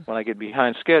 when I get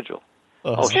behind schedule.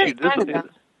 Shoot,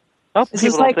 this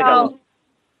is like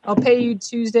I'll pay you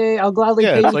Tuesday. I'll gladly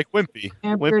pay you. Yeah, it's like Wimpy.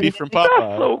 Wimpy from Popeye.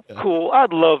 That's so cool. I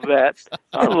love that.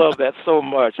 I love that so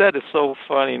much. That is so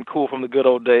funny and cool from the good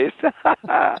old days.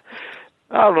 I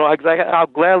don't know exactly. I'll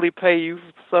gladly pay you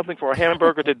something for a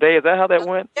hamburger today. Is that how that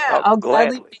went? Yeah, I'll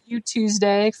gladly pay you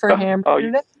Tuesday for a hamburger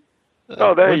today.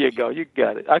 Oh, there you go. You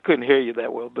got it. I couldn't hear you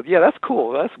that well. But, yeah, that's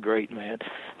cool. That's great, man.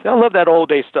 See, I love that old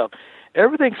day stuff.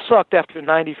 Everything sucked after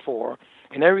 94,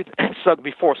 and everything sucked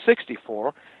before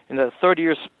 64 in the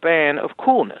 30-year span of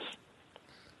coolness.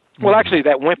 Well, actually,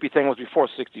 that wimpy thing was before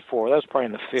 64. That was probably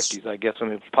in the 50s, I guess, when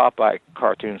the Popeye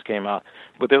cartoons came out.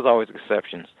 But there's always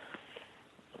exceptions.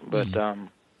 But, I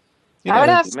would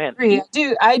have to agree.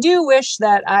 I do wish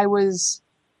that I was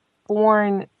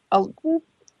born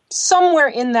somewhere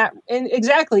in that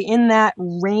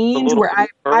range where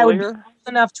I would be old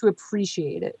enough to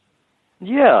appreciate it.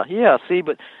 Yeah. See,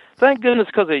 but thank goodness,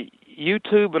 because of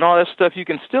YouTube and all that stuff, you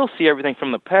can still see everything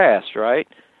from the past, right?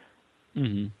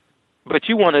 Mm-hmm. But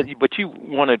you wanted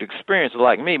to experience it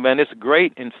like me, man. It's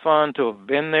great and fun to have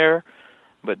been there,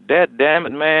 but damn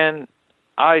it, man,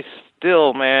 I'm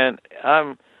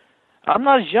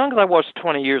not as young as I was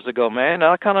 20 years ago, man.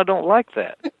 I kind of don't like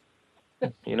that.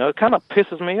 You know, it kind of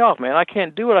pisses me off, man. I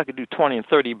can't do what I could do 20 and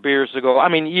 30 years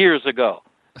ago,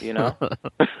 you know.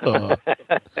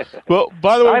 Well,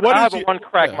 by the way, I have a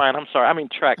one-crack mind. I'm sorry. I mean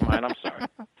track mind. I'm sorry.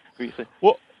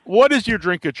 Well, what is your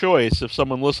drink of choice if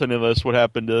someone listening to this would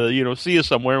happen to, see you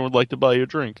somewhere and would like to buy you a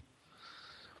drink?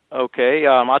 Okay,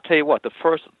 I'll tell you what.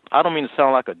 I don't mean to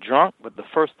sound like a drunk, but the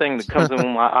first thing that comes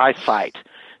in my eyesight,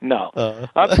 no.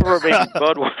 I prefer maybe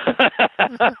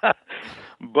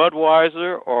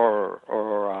Budweiser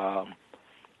or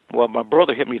my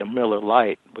brother hit me to Miller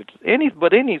Lite,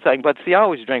 anything. But see, I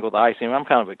always drink with ice. I'm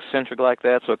kind of eccentric like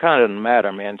that, so it kind of doesn't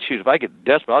matter, man. Shoot, if I get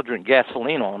desperate, I'll drink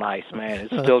gasoline on ice, man.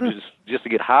 It's still just to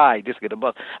get high, just to get a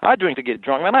buzz. I drink to get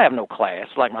drunk, man. I have no class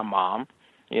like my mom,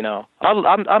 you know.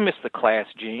 I miss the class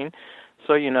gene,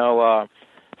 so and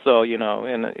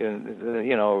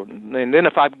then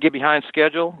if I get behind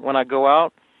schedule when I go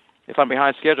out, if I'm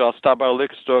behind schedule, I'll stop by the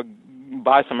liquor store,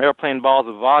 buy some airplane balls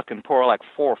of vodka and pour like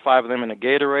 4 or 5 of them in a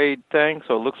Gatorade thing,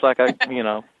 so it looks like I,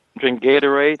 drink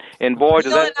Gatorade. And boy,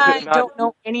 does that... I don't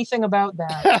know anything about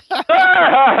that.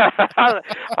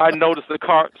 I noticed the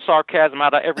sarcasm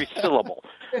out of every syllable.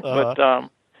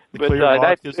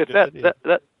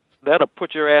 That'll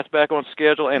put your ass back on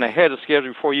schedule and ahead of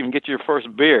schedule before you even get your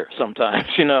first beer. Sometimes,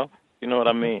 you know what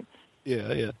I mean.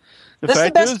 Yeah. That's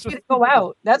the best way to go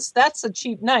out. That's a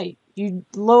cheap night. You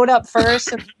load up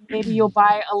first, and maybe you'll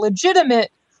buy a legitimate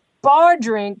bar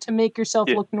drink to make yourself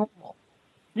look normal.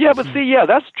 Yeah, but see,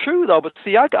 that's true though. But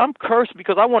see, I'm cursed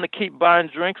because I want to keep buying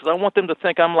drinks. I want them to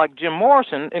think I'm like Jim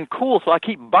Morrison and cool, so I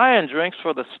keep buying drinks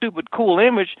for the stupid cool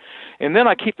image, and then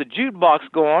I keep the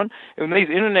jukebox going. And these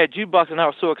internet jukeboxes now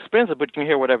are so expensive, but you can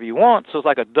hear whatever you want. So it's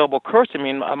like a double curse. I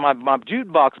mean, my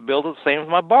jukebox bill is the same as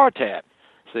my bar tab.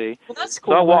 See, well, that's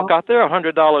cool. So I walk out there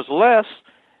 $100 less,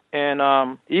 and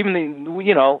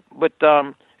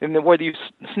and then whether you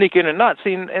sneak in or not,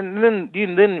 see, and then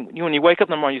when you wake up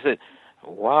in the morning, you say,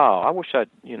 wow, I wish I'd,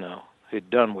 had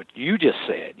done what you just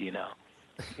said,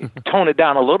 Tone it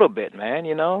down a little bit, man,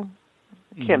 You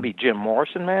can't be Jim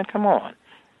Morrison, man. Come on.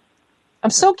 I'm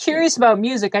so curious about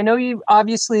music. I know you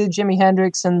obviously Jimi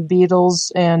Hendrix and the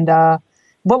Beatles, and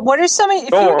what are some, if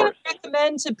you were going to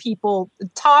recommend to people the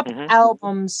top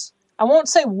albums, I won't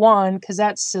say one because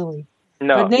that's silly.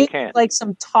 No, but name you can't. Like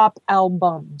some top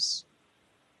albums.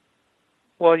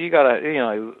 Well, you gotta,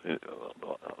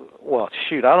 well,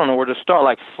 shoot, I don't know where to start.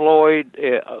 Like Floyd,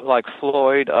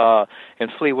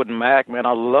 and Fleetwood Mac, man.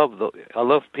 I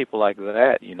love people like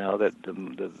that. That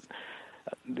the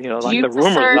like the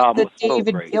Rumors album was so great.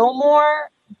 David Gilmour,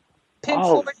 Pink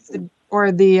Floyd,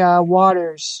 or the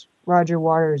Waters, Roger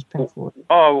Waters, Pink Floyd.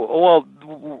 Oh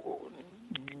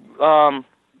well,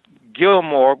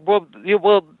 Gilmour. Well,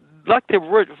 like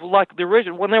the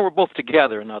original when they were both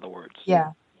together. In other words.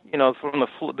 Yeah. From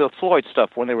the Floyd stuff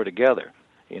when they were together,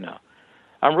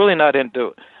 I'm really not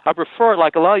into. I prefer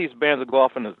like a lot of these bands that go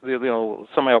off and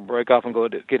somebody will break off and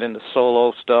get into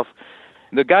solo stuff.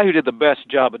 The guy who did the best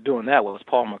job of doing that was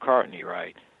Paul McCartney,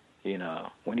 right?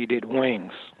 When he did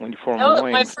Wings, when he formed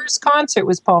Wings. My first concert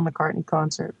was Paul McCartney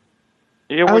concert.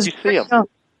 Yeah, where'd you see him? Young.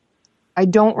 I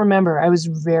don't remember. I was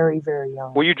very, very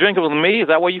young. Were you drinking with me? Is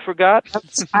that why you forgot?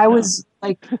 I was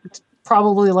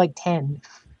probably 10.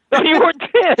 You were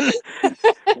 10.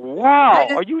 Wow.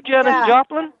 Are you Janis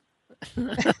Joplin?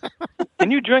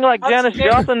 Can you drink like Janis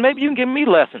Joplin? Maybe you can give me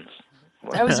lessons.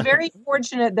 I was very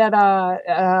fortunate that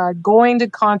going to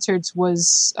concerts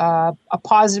was a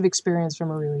positive experience from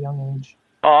a really young age.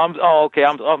 Okay.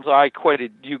 I'm sorry. I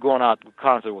equated you going out to a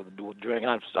concert with drink.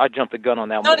 I jumped the gun on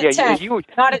that one. Not at 10.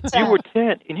 Not at 10. You were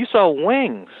 10, and you saw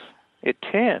Wings at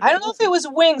 10. I don't know if it was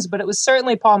Wings, but it was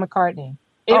certainly Paul McCartney.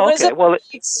 It was a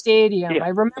big stadium. Yeah. I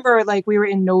remember, we were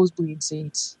in nosebleed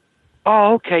seats.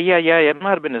 Oh, okay, yeah. It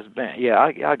might have been his band. Yeah,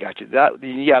 I got you.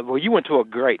 Well, you went to a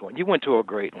great one.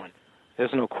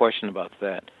 There's no question about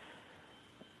that.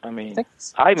 I mean,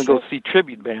 I even go see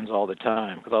tribute bands all the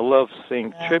time because I love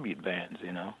seeing tribute bands.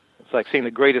 It's like seeing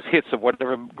the greatest hits of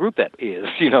whatever group that is.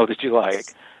 That you like.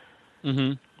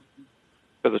 Mm-hmm.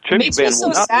 Because a tribute band will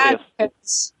not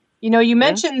miss. You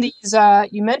mentioned these.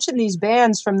 You mentioned these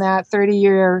bands from that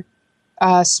 30-year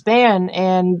span,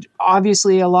 and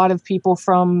obviously a lot of people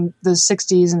from the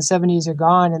 60s and 70s are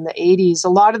gone, and the 80s. A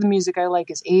lot of the music I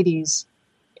like is 80s,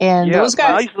 and those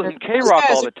guys. I used to listen to K-Rock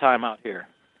all the time out here.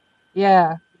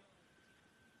 Yeah.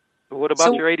 What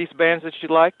about your 80s bands that you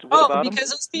liked? Because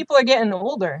those people are getting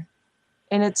older,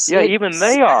 and even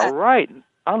they are right.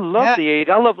 I love the 80s.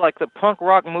 I love the punk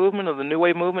rock movement or the new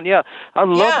wave movement. Yeah, I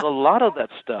love a lot of that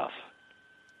stuff.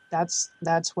 That's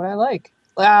what I like.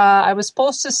 I was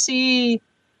supposed to see.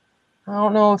 I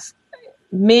don't know if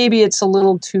maybe it's a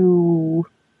little too,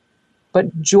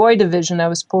 but Joy Division. I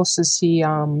was supposed to see.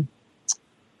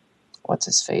 What's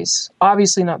his face?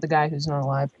 Obviously not the guy who's not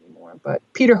alive anymore, but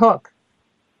Peter Hook.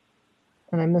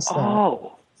 And I missed that.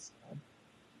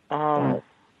 Oh.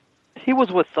 He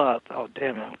was with, I'm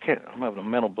having a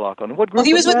mental block on him. What group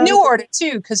he was with New Order,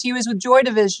 too, because he was with Joy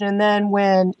Division, and then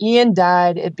when Ian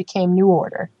died, it became New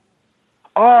Order.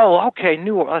 Oh, okay,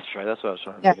 New Order. That's right. That's what I was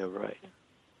trying to think of, right.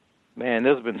 Man,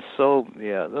 there's been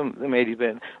them 80s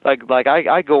bands.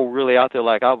 I go really out there,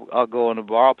 I'll go in the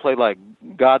bar, I'll play,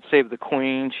 God Save the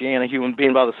Queen, She Ain't a Human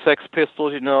Being by the Sex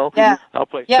Pistols, Yeah. I'll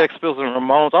play Sex Pistols and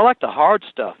Ramones. I like the hard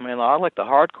stuff, man. I like the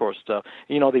hardcore stuff.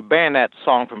 They banned that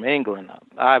song from England.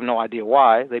 I have no idea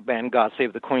why. They banned God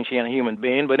Save the Queen, She Ain't a Human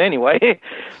Being. But anyway,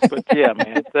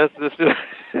 man, that's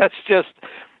just,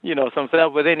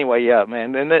 something. But anyway,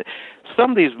 man. And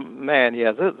some of these, man,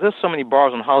 there's so many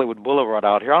bars on Hollywood Boulevard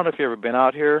out here. I don't know if you've ever been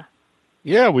out here.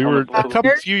 Yeah, we were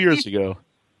a few years ago.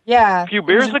 Yeah. A few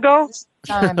beers ago?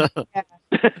 Yeah.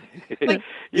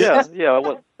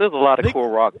 Well, there's a lot of cool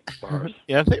rock bars.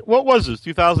 Yeah, what was this?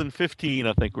 2015,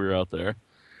 I think we were out there.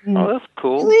 Oh, that's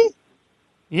cool. Really?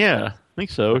 Yeah, I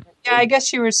think so. Yeah, I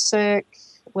guess you were sick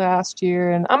last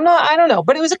year, and I don't know,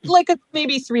 but it was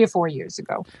maybe 3 or 4 years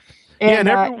ago. And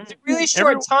it's a really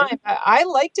short time. I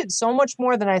liked it so much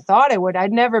more than I thought I would.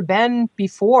 I'd never been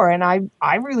before, and I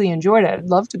really enjoyed it. I'd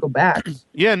love to go back.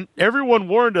 Yeah, and everyone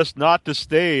warned us not to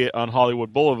stay on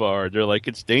Hollywood Boulevard. They're like,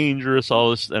 it's dangerous, all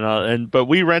this, but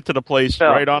we rented a place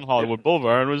right on Hollywood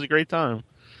Boulevard, and it was a great time.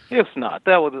 It's not.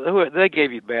 They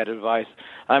gave you bad advice.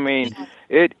 I mean,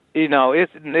 it's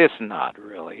not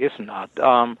really. It's not.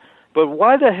 But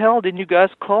why the hell didn't you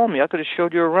guys call me? I could have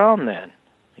showed you around then.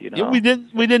 You know? Yeah,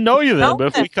 we didn't know you then, but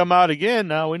if we come out again,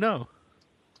 now we know.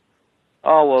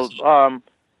 Oh well,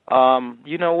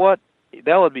 you know what?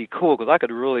 That would be cool because I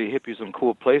could really hip you some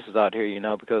cool places out here.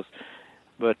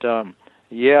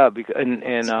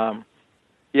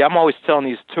 I'm always telling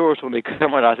these tourists when they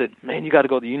come out, I said, man, you got to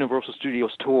go to the Universal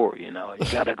Studios tour. You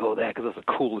got to go there because it's the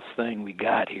coolest thing we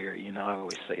got here. I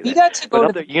always say that. You got to go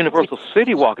to the Universal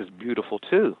City Walk is beautiful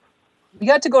too. We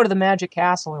got to go to the Magic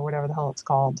Castle or whatever the hell it's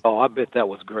called. Oh, I bet that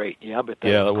was great. Yeah, I bet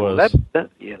that was cool. was.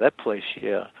 That place,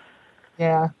 yeah.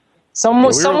 Yeah.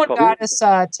 Someone got us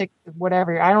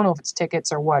whatever. I don't know if it's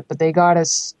tickets or what, but they got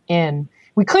us in.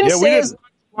 We couldn't stay as long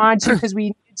as we wanted to because we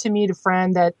needed to meet a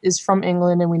friend that is from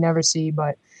England and we never see,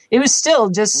 but it was still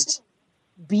just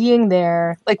being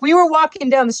there. Like we were walking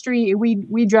down the street,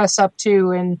 we dress up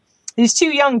too, and these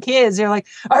two young kids, they're like,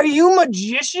 "Are you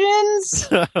magicians?"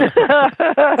 It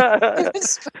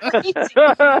was crazy.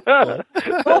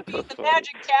 We'll be at the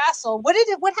Magic Castle. What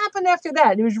happened after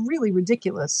that? It was really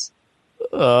ridiculous.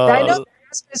 I know they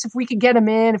asked us if we could get them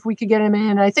in. I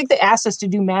think they asked us to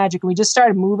do magic, and we just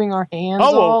started moving our hands.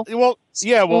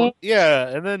 Yeah.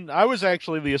 And then I was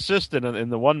actually the assistant in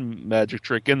the one magic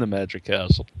trick in the Magic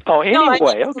Castle. Oh,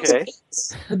 anyway, okay.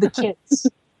 With the kids.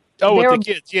 With the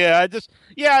kids,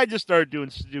 I just started doing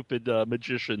stupid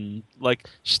magician like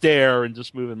stare and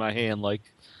just moving my hand like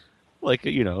I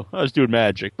was doing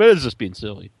magic, but it was just being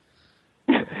silly.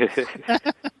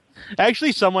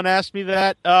 Actually, someone asked me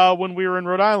that when we were in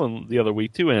Rhode Island the other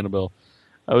week too, Annabelle.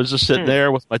 I was just sitting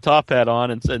there with my top hat on,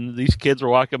 and these kids were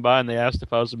walking by, and they asked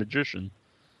if I was a magician.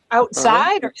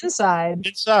 Outside or inside?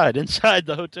 Inside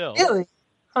the hotel. Really?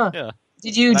 Huh. Yeah.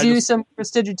 Did you do some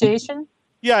prestidigitation?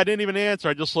 Yeah, I didn't even answer.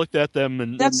 I just looked at them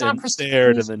and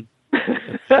stared, and then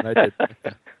I did.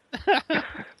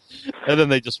 And then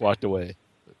they just walked away.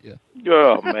 But, yeah.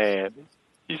 Oh man,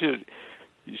 you should,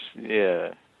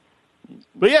 yeah.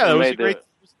 But yeah, that was a great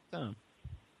time.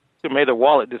 You made the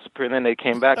wallet disappear, and then they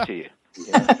came back to you.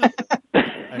 Yeah.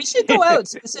 We should go out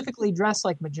specifically dressed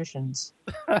like magicians.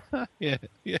 Yeah.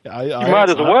 You might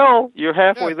as well. You're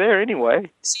halfway there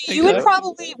anyway. See, you would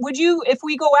probably. Would you, if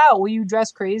we go out? Will you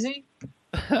dress crazy?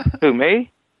 Who, me?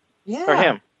 Yeah. Or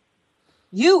him?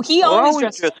 You. He always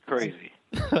dresses crazy.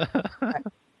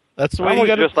 That's the way you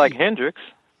got just like Hendrix.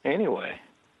 Anyway.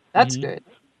 That's good.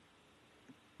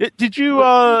 Did you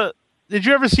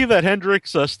ever see that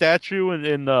Hendrix statue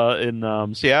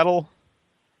in Seattle?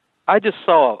 I just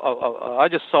saw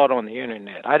it on the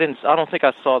internet. I don't think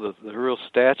I saw the real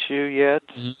statue yet.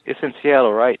 Mm-hmm. It's in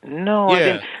Seattle, right? No, I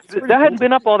didn't. That hadn't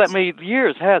been up all that many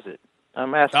years, has it?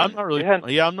 I'm asking. I'm not really.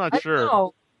 Yeah, I'm not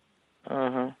sure.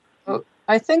 I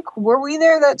think, were we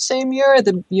there that same year or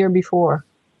the year before?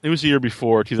 It was the year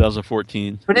before,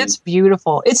 2014. But it's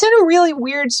beautiful. It's in a really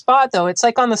weird spot, though. It's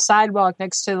like on the sidewalk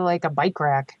next to like a bike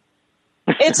rack.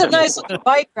 It's a nice looking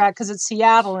bike rack because it's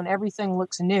Seattle and everything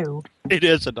looks new. It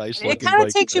is a nice looking bike rack. It kind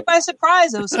of takes you by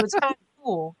surprise, though, so it's kind of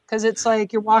cool because it's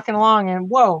like you're walking along and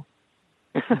whoa.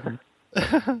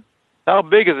 How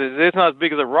big is it? It's not as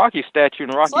big as a Rocky statue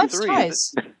in Rocky III.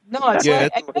 Size. No,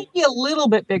 it might be a little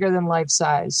bit bigger than life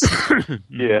size.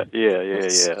 Yeah.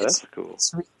 That's cool.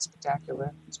 It's really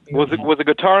spectacular. Was the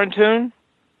guitar in tune?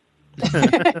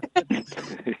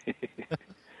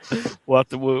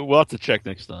 We'll have to check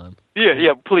next time.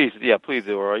 Yeah, please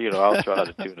do, or I'll try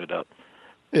to tune it up.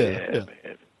 Yeah.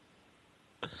 Man.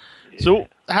 So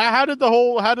how did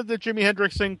the Jimi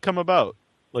Hendrix thing come about?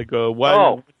 Like,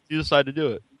 why did you decide to do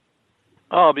it?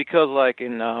 Oh, because like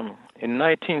in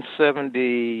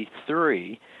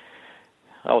 1973,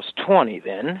 I was 20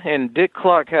 then, and Dick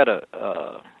Clark had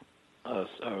a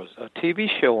TV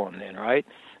show on then, right?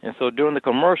 And so during the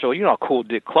commercial, you know how cool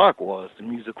Dick Clark was,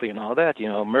 musically and all that.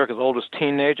 America's oldest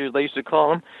teenager, they used to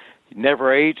call him. He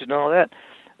never aged and all that.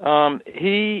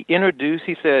 He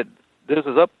said, there's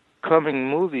this upcoming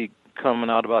movie coming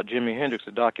out about Jimi Hendrix,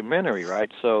 a documentary,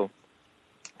 right? So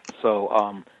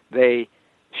they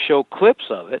show clips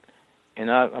of it, and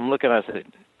I'm looking, I said,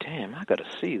 damn, I got to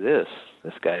see this.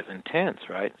 This guy's intense,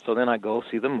 right? So then I go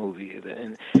see the movie,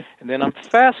 and then I'm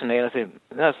fascinated.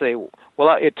 I say, well,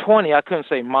 at 20, I couldn't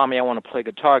say, Mommy, I want to play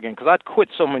guitar again, because I'd quit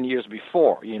so many years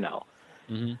before,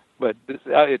 Mm-hmm. But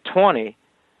at 20,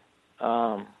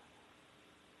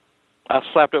 I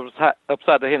slapped her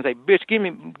upside the head and say, "Bitch, give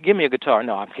me a guitar."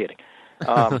 No, I'm kidding.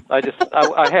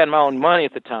 I had my own money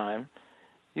at the time.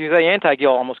 You say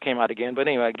anti-guilt almost came out again, but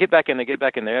anyway, get back in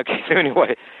there. Okay, so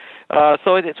anyway,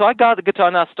 so I got the guitar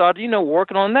and I started,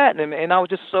 working on that, and I was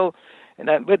just so,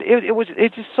 but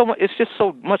it's just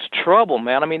so much trouble,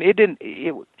 man. I mean,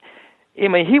 it was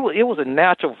a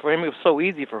natural for him. It was so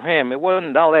easy for him. It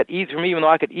wasn't all that easy for me, even though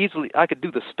I could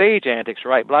do the stage antics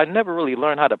right, but I never really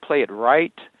learned how to play it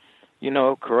right,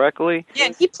 correctly.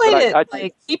 Yeah, he played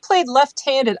he played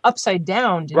left-handed upside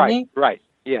down, didn't he? Right.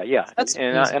 Yeah. That's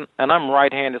and I'm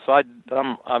right-handed, so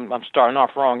I'm starting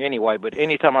off wrong anyway. But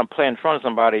anytime I'm playing in front of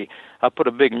somebody, I put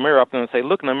a big mirror up there and say,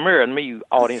 "Look in the mirror at me, you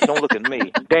audience. Don't look at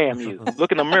me. Damn you.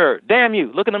 Look in the mirror. Damn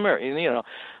you. Look in the mirror." And,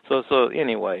 So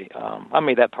anyway, I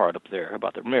made that part up there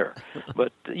about the mirror.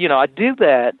 But I do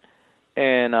that,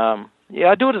 and I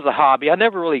do it as a hobby. I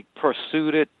never really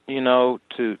pursued it, to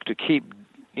keep.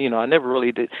 I never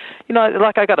really did.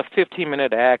 Like I got a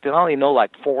 15-minute act, and I only know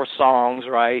like 4 songs,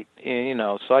 right? And,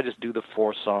 so I just do the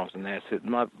 4 songs, and that's it.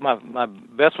 My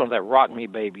best one's that "Rock Me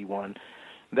Baby" one.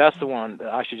 That's the one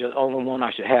that only one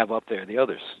I should have up there. The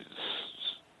others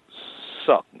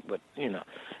suck, but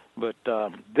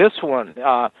this one.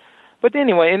 But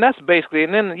anyway, and that's basically.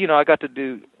 And then I got to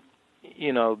do,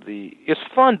 it's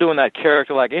fun doing that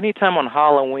character. Like anytime on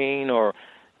Halloween or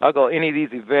I'll go any of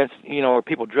these events, where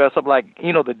people dress up like,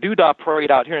 the Doodah Parade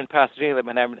out here in Pasadena. They've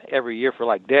been having every year for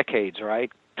like decades,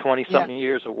 right? 20-something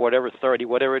years or whatever, 30,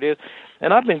 whatever it is.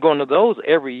 And I've been going to those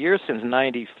every year since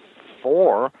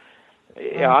 '94.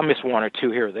 Yeah, I miss 1 or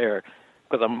 2 here or there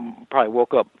because I probably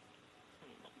woke up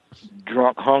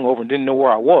drunk, hungover, and didn't know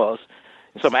where I was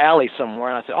in some alley somewhere.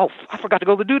 And I said, "Oh, I forgot to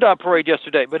go to the Doodah Parade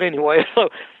yesterday." But anyway,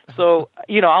 so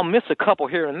I'll miss a couple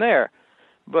here and there.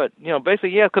 But, basically,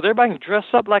 yeah, because everybody can dress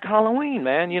up like Halloween,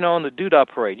 man, in the Doodah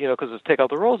Parade, because it's Take Out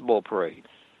the Rose Bowl Parade.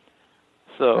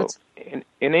 So, and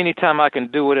any time I can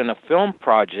do it in a film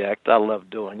project, I love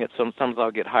doing it. Sometimes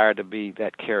I'll get hired to be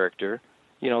that character,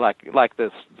 like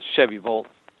this Chevy Volt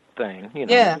thing,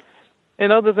 Yeah.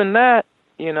 And other than that,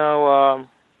 but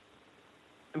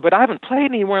I haven't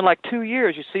played anywhere in like 2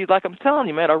 years. You see, like I'm telling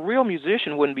you, man, a real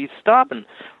musician wouldn't be stopping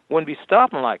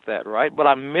like that, right? But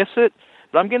I miss it.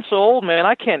 But I'm getting so old, man,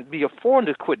 I can't be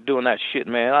affording to quit doing that shit,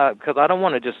 man, because I don't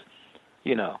want to just,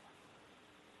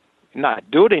 not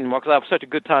do it anymore because I have such a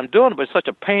good time doing it, but it's such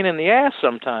a pain in the ass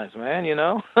sometimes, man,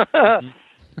 But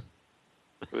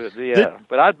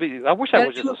I wish I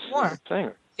was just a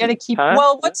singer. You got to keep,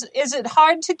 well, is it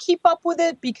hard to keep up with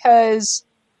it because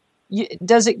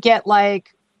does it get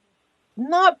like,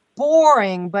 not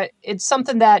boring, but it's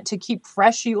something that to keep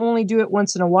fresh, you only do it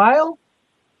once in a while?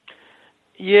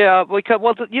 Yeah,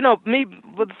 because me.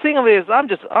 But the thing of it is, I'm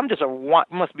just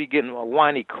must be getting a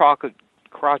whiny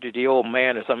crotchety old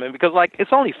man or something. Because like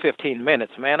it's only 15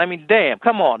 minutes, man. I mean, damn,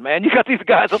 come on, man. You got these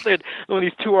guys up there doing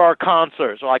these 2-hour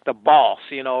concerts, like the Boss,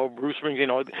 Bruce Springsteen,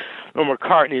 or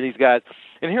McCartney, these guys.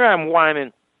 And here I'm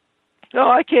whining. No,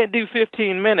 I can't do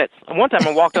 15 minutes. And one time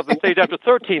I walked up the stage after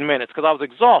 13 minutes because I was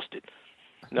exhausted.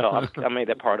 No, I made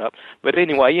that part up. But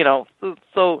anyway,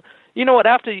 so. You know what?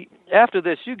 After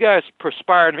this, you guys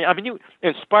perspired me. I mean, you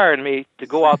inspired me to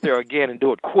go out there again and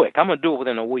do it quick. I'm gonna do it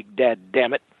within a week. Dad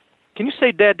damn it! Can you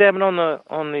say "dad damn it" on the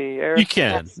air? You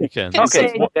can. You can.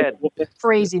 Okay.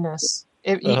 Craziness.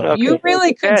 You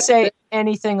really could say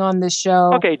anything on this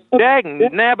show. Okay. Dag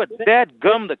nabbit, dad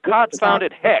gum the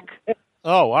confounded heck.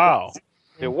 Oh wow!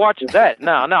 Yeah, watch that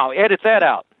now. Edit that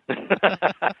out.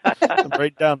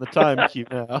 Write down the time cue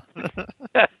now.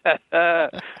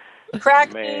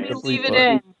 Crack baby, leave it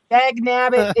in. Dag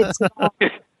nabbit, it's gone.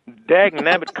 Dag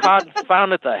nabbit,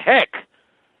 confounded the heck.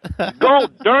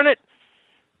 Gold, darn it.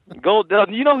 Gold,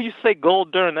 who you say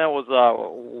gold darn? That was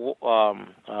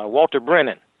Walter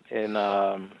Brennan. And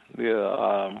what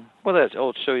was that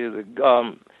old show you?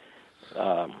 What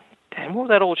was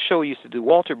that old show you used to do?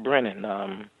 Walter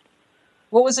Brennan.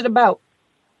 What was it about?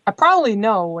 I probably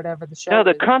know whatever the show is. No,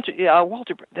 the country,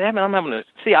 Walter, damn it, I'm having to,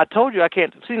 see, I told you I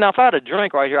can't, see, now if I had a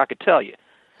drink right here, I could tell you.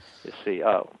 Let's see,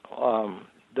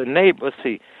 the neighbor, let's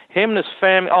see, him and his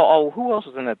family, who else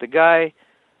was in that? The guy,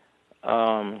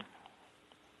 I'm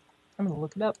going to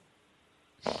look it up.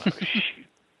 Shoot.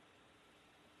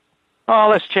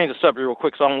 Let's change the subject real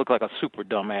quick so I don't look like a super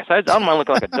dumbass. I don't want to look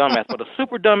like a dumbass, but a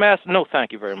super dumbass, no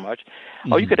thank you very much.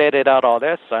 Mm-hmm. Oh, you could edit out all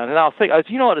that, son, and I'll think,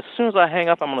 you know what, as soon as I hang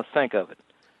up, I'm going to think of it.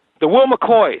 The Will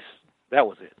McCoys. That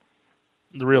was it.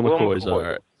 The real McCoys, all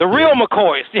right. The real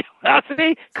McCoys. See?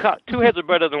 2 heads are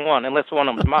better than one, unless one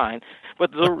of them's mine.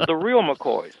 But the real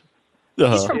McCoys.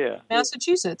 He's from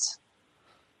Massachusetts.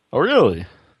 Oh, really?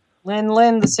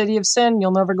 Lynn, the city of sin.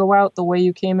 You'll never go out the way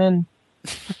you came in.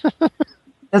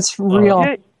 That's real.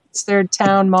 Yeah. It's their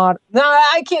town motto. No,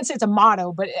 I can't say it's a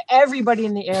motto, but everybody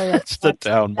in the area. It's the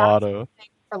town motto.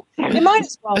 It might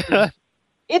as well be.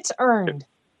 It's earned.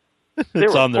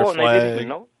 It's on their They didn't even flag.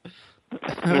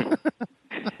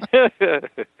 know.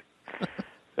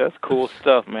 That's cool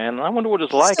stuff, man. I wonder what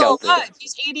it's like Still out there. alive.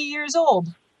 He's 80 years old.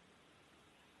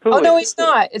 Who Oh no, is he's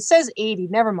not. It says 80.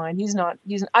 Never mind. He's not.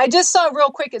 I just saw real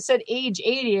quick. It said age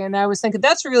 80, and I was thinking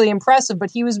that's really impressive.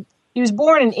 But he was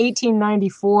born in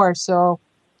 1894, so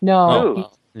no,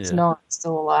 he's not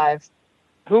still alive.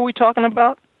 Who are we talking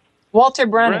about? Walter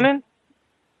Brennan. Brennan?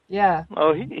 Yeah.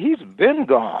 Oh, he's been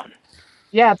gone.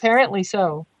 Yeah, apparently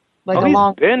so. Like a he's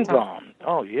long been time. gone.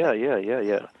 Oh yeah. I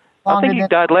Longer think he than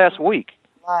died last week.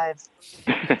 alive.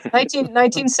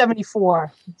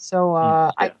 1974. So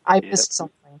I missed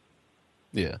something.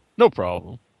 Yeah, no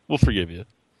problem. We'll forgive you.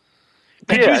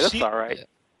 That's all right.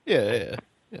 Yeah.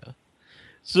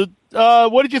 So,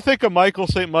 what did you think of Michael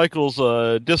St. Michael's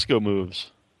disco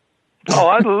moves? Oh,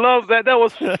 I love that. That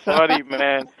was funny,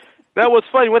 man. That was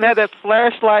funny when they had that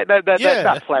flashlight, that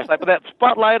not flashlight, but that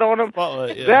spotlight on him.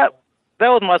 Spotlight, yeah. That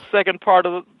was my second part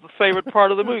of the favorite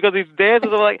part of the movie, because these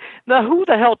dancers are like, now who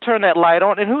the hell turned that light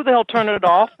on and who the hell turned it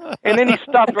off? And then he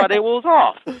stopped right there. It was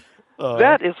off.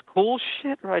 That is cool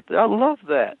shit right there. I love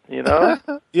that, you know?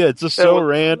 Yeah, it's just so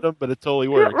random, but it totally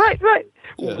works. Yeah, right.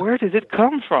 Yeah. Where did it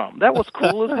come from? That was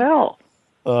cool as hell.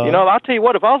 You know, I'll tell you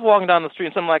what, if I was walking down the street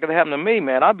and something like that happened to me,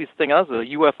 man, I'd be thinking that was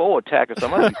a UFO attack or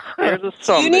something. I'd be scared as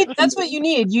something. That's what you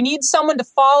need. You need someone to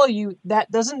follow you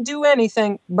that doesn't do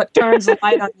anything but turns the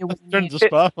light on you. Turns the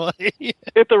spotlight.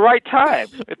 At the right time.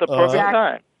 At the perfect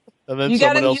time. And then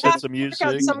someone else hits the Out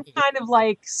music. some kind of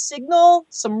like signal,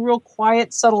 some real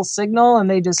quiet, subtle signal, and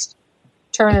they just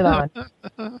turn it on.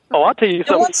 Oh, I'll tell you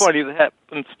something funny that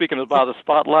happened. Speaking about the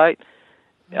spotlight,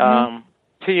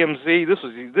 TMZ.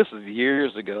 This was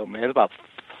years ago, man. About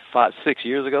 5-6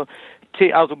 years ago.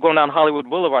 I was going down Hollywood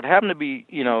Boulevard. Happened to be,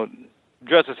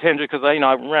 dressed as Hendrix because I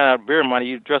ran out of beer money.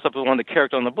 You dress up as one of the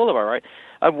characters on the boulevard, right?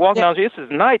 I'm walking down. This is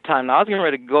nighttime now. I was getting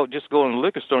ready to go in the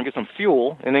liquor store and get some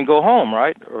fuel and then go home,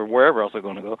 right, or wherever else I'm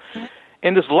going to go.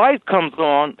 And this light comes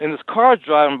on, and this car's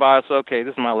driving by. I say, okay,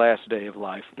 this is my last day of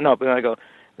life. No, but then I go,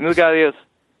 and this guy is.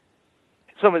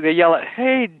 Somebody they yell at,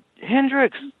 hey,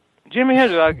 Hendrix, Jimi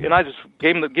Hendrix, and I just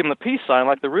gave him the peace sign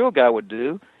like the real guy would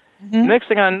do. Mm-hmm. Next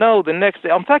thing I know, the next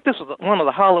day, in fact, this was one of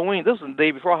the Halloween. This was the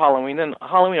day before Halloween. Then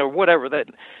Halloween or whatever. That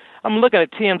I'm looking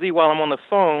at TMZ while I'm on the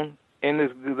phone, and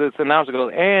this announcer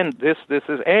goes, and this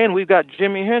is, and we've got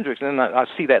Jimi Hendrix, and then I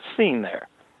see that scene there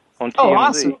on TMZ. Oh,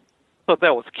 awesome! I thought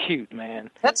that was cute, man.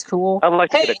 That's cool. I'd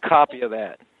like to get a copy of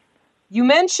that. You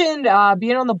mentioned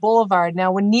being on the boulevard.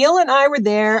 Now, when Neil and I were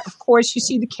there, of course, you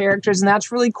see the characters, and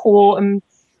that's really cool. And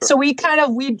so we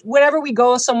whenever we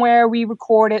go somewhere, we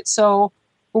record it. So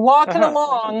we're walking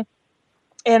along,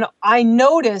 and I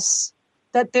notice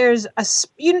that there's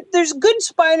good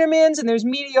Spider-Mans and there's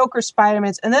mediocre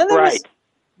Spider-Mans, and then there's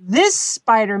this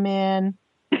Spider-Man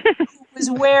who was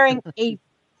wearing a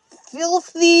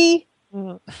filthy,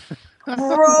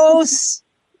 gross,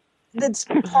 that's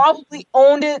probably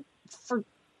owned it for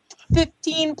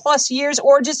 15 plus years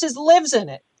or just lives in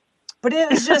it. But it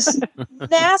was just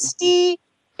nasty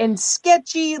and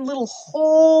sketchy, little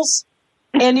holes.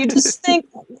 And you just think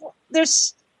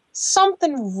there's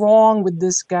something wrong with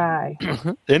this guy.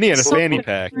 And he had a fanny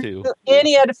pack too. And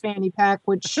he had a fanny pack,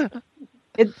 which I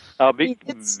mean,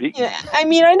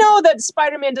 I know that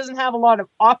Spider-Man doesn't have a lot of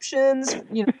options, but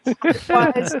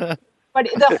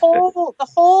the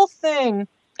whole thing.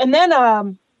 And then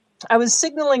I was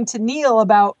signaling to Neil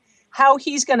about how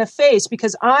he's going to face,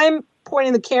 because I'm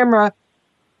pointing the camera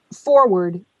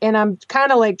forward, and I'm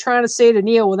kind of like trying to say to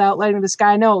Neil without letting this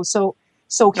guy know. So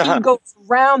he goes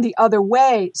around the other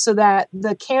way so that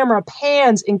the camera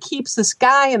pans and keeps this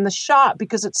guy in the shot,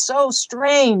 because it's so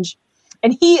strange.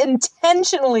 And he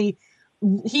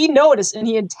noticed and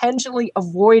he intentionally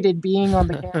avoided being on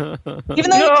the camera. Even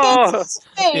though you can't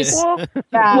see his face.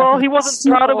 Well, he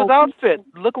wasn't proud of his outfit.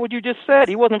 Look at what you just said.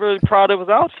 He wasn't really proud of his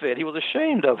outfit. He was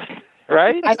ashamed of it,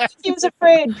 right? I think he was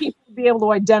afraid people would be able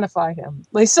to identify him.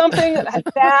 Like something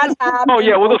bad happened. Oh,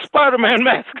 yeah, with a Spider-Man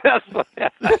mask. That's funny.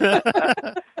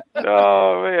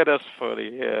 Oh, man, that's funny,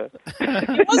 yeah.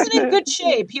 He wasn't in good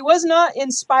shape. He was not in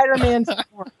Spider-Man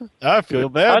form. I feel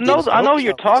bad. I know who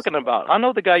you're talking about. I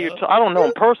know the guy I don't know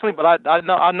him personally, but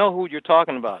I know who you're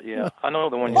talking about. Yeah, I know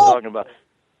the one you're talking about.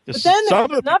 But then some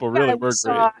of the people really were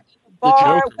great. The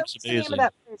Joker what's was the name amazing. of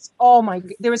that place? Oh my!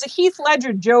 There was a Heath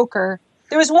Ledger Joker.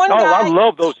 There was one guy. I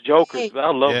love those Jokers.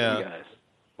 I love those guys.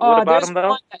 What about him,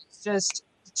 though? Just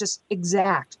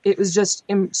exact. It was just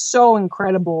so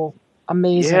incredible,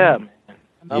 amazing. Yeah, man.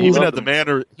 I He even love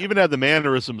had the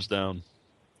mannerisms down.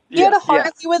 He had a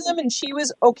Harley with him, and she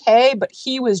was okay, but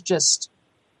he was just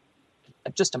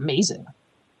amazing.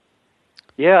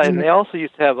 Yeah, and they also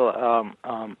used to have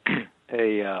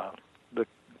the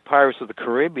Pirates of the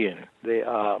Caribbean.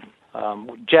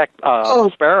 Jack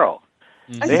Sparrow.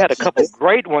 Mm-hmm. They had a couple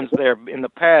great ones there in the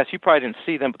past. You probably didn't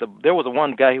see them, but there was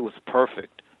one guy who was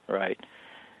perfect, right?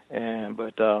 And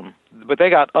but they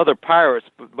got other pirates,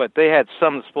 but they had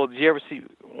some that's supposed. Did you ever see?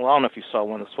 Well, I don't know if you saw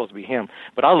one that's supposed to be him,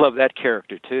 but I love that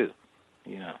character too.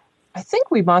 You know. I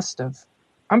think we must have.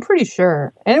 I'm pretty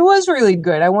sure, and it was really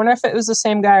good. I wonder if it was the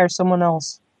same guy or someone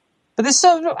else. But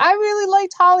I really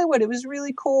liked Hollywood. It was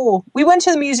really cool. We went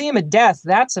to the Museum of Death.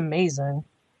 That's amazing.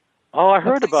 Oh, I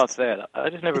heard about that. I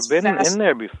just never been in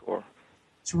there before.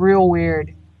 It's real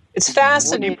weird. It's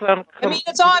fascinating.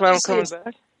 It's obviously. Coming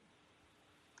back?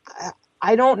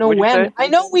 I don't know when. I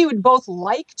know we would both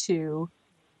like to.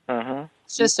 Uh-huh.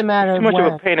 It's just a matter of when. Too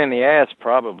much of a pain in the ass,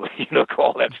 probably. Go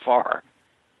all that far.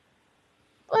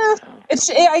 Well,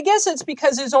 I guess it's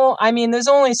because there's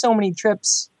only so many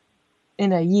trips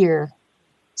in a year,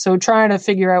 so trying to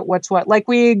figure out what's what. Like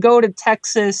we go to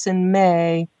Texas in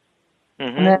May,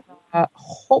 and then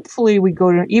hopefully we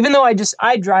go to. Even though I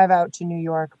drive out to New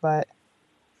York, but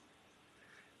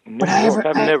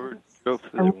I've never drove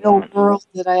to a real world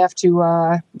that I have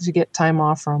to get time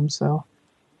off from. So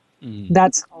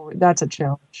that's a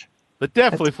challenge. But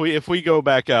definitely, if we go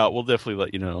back out, we'll definitely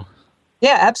let you know.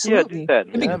 Yeah, absolutely. Yeah,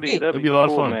 that'd be a lot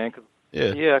of fun, man.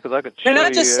 Yeah, because I could. We're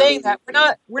not just saying that.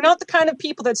 We're not the kind of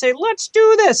people that say, "Let's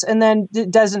do this," and then it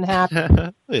doesn't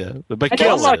happen. Yeah, but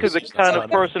I'm not the kind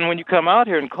of person when you come out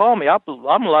here and call me. I'm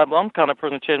the kind of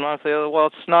person to change my mind and say, "Oh,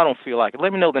 well, I don't feel like it."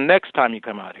 Let me know the next time you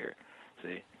come out here.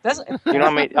 See, you know,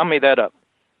 I made that up.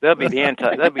 That'd be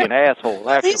that'd be an asshole,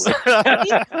 actually.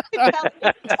 You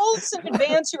told us in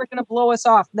advance you were going to blow us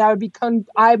off. That would be.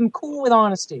 I'm cool with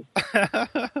honesty.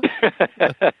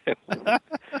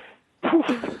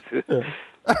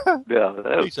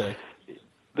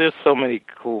 There's so many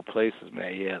cool places,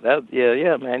 man.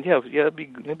 Yeah, man. Yeah, it'd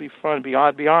be fun.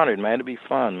 I'd be honored, man. It'd be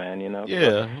fun, man.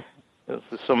 Yeah.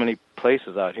 There's so many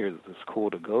places out here that's cool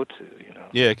to go to.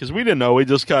 Yeah, because we didn't know. We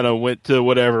just kind of went to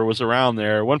whatever was around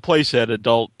there. One place had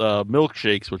adult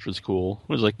milkshakes, which was cool.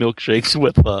 It was like milkshakes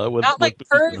with not like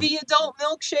pervy adult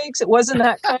milkshakes. It wasn't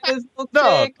that kind of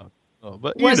milkshake. No,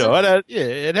 but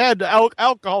it had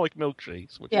alcoholic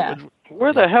milkshakes.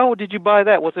 Where the hell did you buy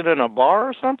that? Was it in a bar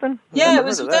or something? Yeah, it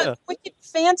was that wicked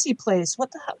fancy place.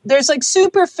 What the hell? There's like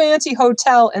super fancy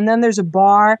hotel, and then there's a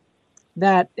bar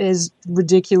that is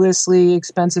ridiculously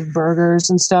expensive burgers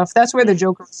and stuff. That's where the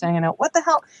Joker was hanging out. What the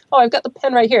hell? Oh, I've got the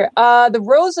pen right here. The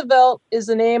Roosevelt is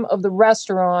the name of the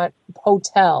restaurant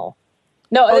hotel.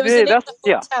 No, it was the name of the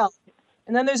hotel.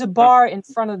 And then there's a bar in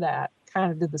front of that,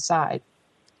 kind of to the side.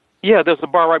 Yeah, there's a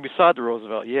bar right beside the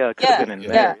Roosevelt. Yeah, it could have been in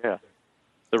there. Yeah.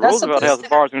 The Roosevelt has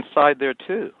bars inside there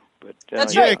too. But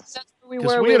that's right. That's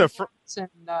where we were. A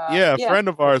friend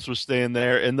of ours was staying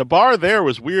there, and the bar there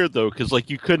was weird though, because like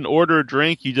you couldn't order a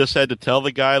drink; you just had to tell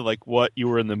the guy like what you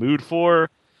were in the mood for.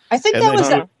 I think that was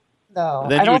it, though.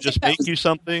 Then he would just make you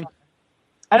something.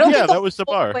 I don't think that was the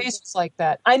bar. Place was like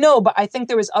that. I know, but I think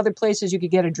there was other places you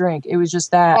could get a drink. It was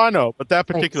just that. Oh, I know, but that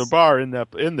particular bar in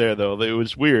there though, it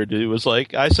was weird. It was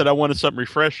like I said I wanted something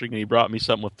refreshing, and he brought me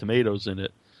something with tomatoes in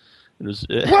it. It was.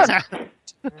 I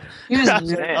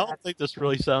don't think this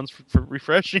really sounds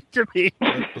refreshing to me.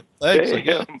 Thanks, I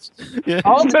guess. Yeah.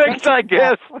 Thanks, I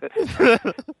guess.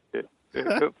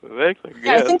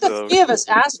 I think the three of us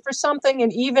asked for something,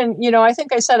 and even, I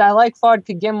think I said I like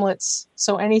vodka gimlets,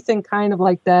 so anything kind of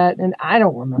like that, and I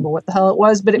don't remember what the hell it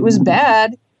was, but it was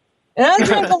bad. And I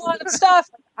drink a lot of stuff.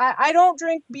 I don't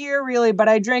drink beer really, but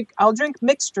I'll drink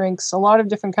mixed drinks, a lot of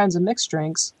different kinds of mixed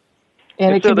drinks.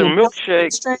 And it so could the be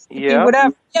milkshake,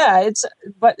 whatever. Yeah,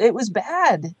 but it was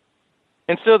bad.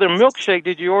 And so their milkshake,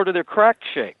 did you order their crack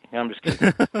shake? I'm just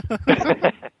kidding.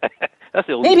 That's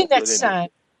illegal. Maybe next time.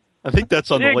 I think that's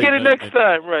on the late get it night. next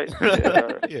time, right?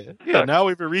 Yeah. Now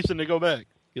we have a reason to go back.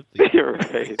 You're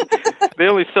right. They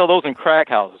only sell those in crack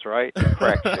houses, right?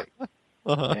 Crack shake.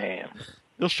 Uh-huh. Damn.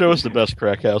 You'll show us the best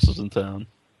crack houses in town.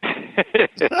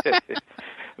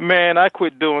 Man, I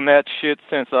quit doing that shit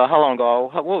since how long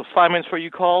ago? What was 5 minutes before you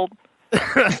called?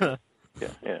 Yeah.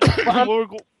 Well,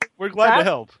 we're glad to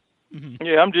help. Mm-hmm.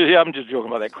 Yeah, I'm just joking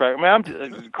about that crack. Man,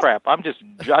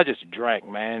 I just drank,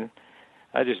 man.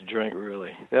 I just drink,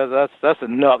 really. That's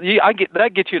enough.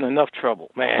 That gets you in enough trouble,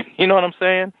 man. You know what I'm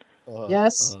saying?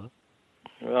 Yes.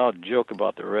 Well, I'll joke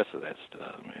about the rest of that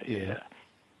stuff, man.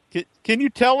 Yeah. Can you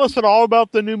tell us at all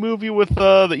about the new movie with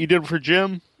that you did for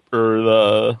Jim?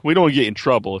 or we don't get in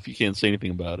trouble if you can't say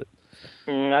anything about it.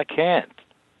 I can't.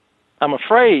 I'm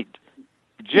afraid.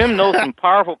 Jim knows some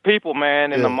powerful people,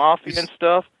 man, in the mafia and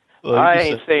stuff. I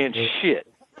ain't saying shit.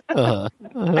 I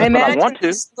imagine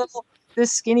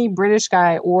this skinny British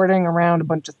guy ordering around a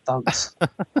bunch of thugs.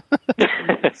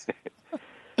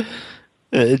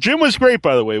 Jim was great,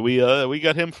 by the way. We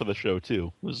got him for the show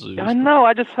too. I know.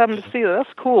 I just happened to see that.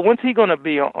 That's cool. When's he going to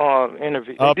be on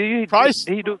interview? Did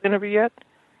he do the interview yet?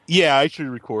 Yeah, I should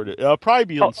record it. It'll probably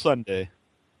be on Sunday.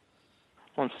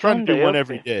 On trying Sunday, to do one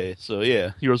every day. So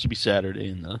yeah, yours will be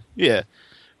Saturday, and yeah.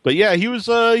 But yeah, he was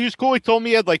cool. He told me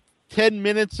he had like 10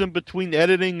 minutes in between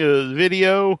editing a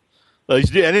video.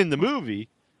 He's editing the movie.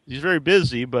 He's very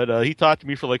busy, but he talked to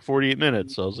me for like 48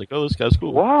 minutes. So I was like, "Oh, this guy's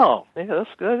cool." Wow, yeah, that's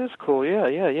good. That's cool.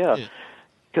 Yeah.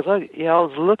 Because I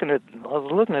was looking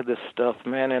at this stuff,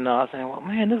 man, and I was saying, well,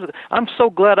 man, I'm so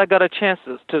glad I got a chance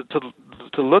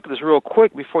to look at this real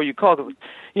quick before you call. Cause,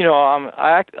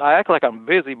 I act like I'm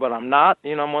busy, but I'm not.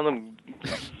 I'm one of them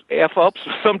f ups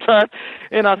sometimes.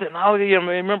 And I said, no,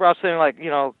 remember I was saying like,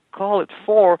 call it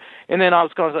 4, and then I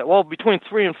was going to say, well, between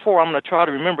 3 and 4, I'm going to try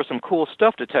to remember some cool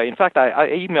stuff to tell you. In fact, I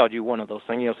emailed you one of those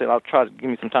things, saying I'll try to give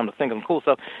me some time to think of some cool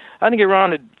stuff. I didn't get around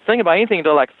to thinking about anything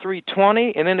until like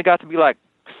 3:20, and then it got to be like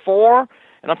 4,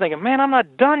 and I'm thinking, man, I'm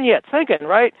not done yet thinking,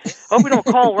 right? Hope we don't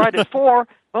call right at 4.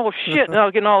 Oh, shit. And I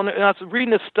was reading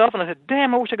this stuff, and I said,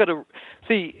 damn, I wish I could have,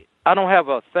 see, I don't have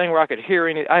a thing where I could hear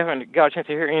I haven't got a chance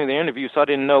to hear any of the interviews, so I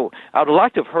didn't know. I would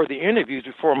like to have heard the interviews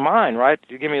before mine, right?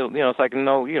 To give me, so I can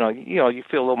know, you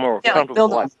feel a little more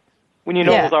comfortable when you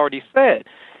know what was already said.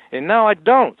 And now I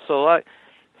don't. So I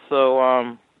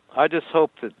just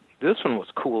hope that this one was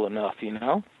cool enough,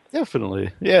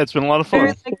 Definitely. Yeah, it's been a lot of fun. You're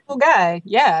a cool guy.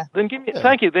 Yeah. Thank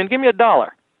you. Then give me $1.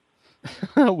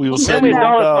 We will send you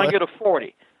 $1 so I get a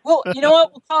 40. Well, you know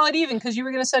what? We'll call it even because you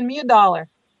were going to send me $1.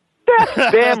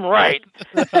 That's damn right.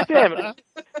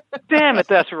 Damn it,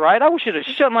 that's right. I wish you'd have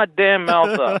shut my damn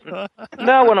mouth up.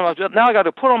 Now I got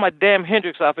to put on my damn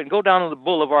Hendrix outfit and go down to the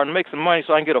boulevard and make some money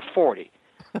so I can get a 40.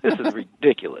 This is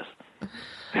ridiculous.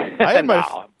 I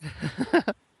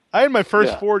had my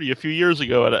first 40 a few years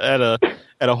ago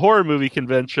at a horror movie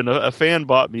convention. A fan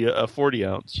bought me a 40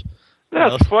 ounce.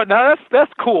 That's fun. Now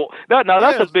that's cool. That's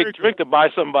a big drink to buy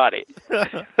somebody.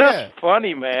 That's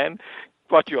funny, man.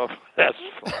 Bought you up. That's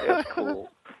cool.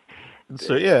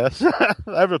 So I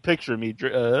have a picture of me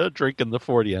drinking the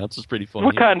 40 ounce. It's pretty funny.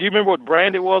 What kind? Do you remember what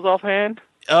brand it was offhand?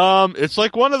 It's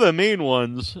like one of the main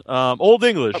ones. Old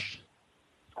English.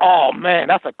 Oh man,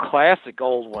 that's a classic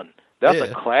old one. That's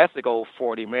a classic old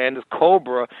 40, man. This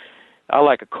Cobra, I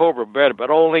like a Cobra better,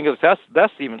 but Old English,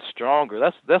 that's even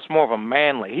stronger. That's more of a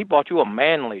manly. He bought you a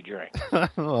manly drink.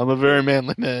 I'm a very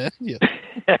manly man. Yeah.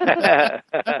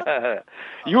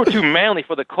 You were too manly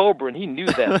for the Cobra, and he knew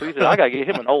that. So he said, I got to get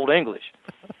him an Old English.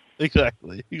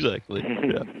 Exactly. Yeah.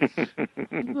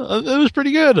 It was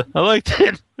pretty good. I liked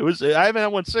it. I haven't had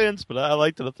one since, but I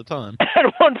liked it at the time. I had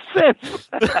one since.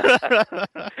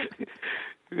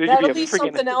 That'll be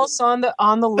something else on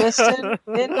the list in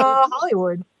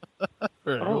Hollywood.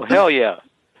 Oh hell yeah!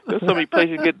 There's so many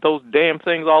places to get those damn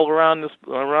things all around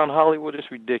Hollywood.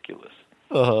 It's ridiculous.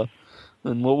 And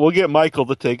we'll get Michael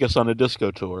to take us on a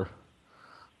disco tour.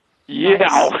 Yeah.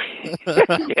 Nice.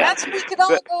 That's where we can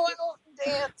all go out and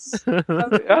dance.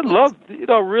 I love,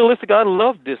 realistically, I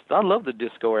love the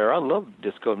disco era. I love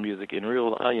disco music in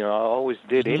real. I always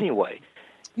did anyway.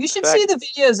 You should see the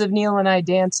videos of Neil and I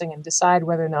dancing and decide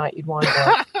whether or not you'd want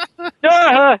to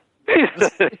go.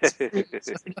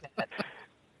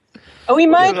 We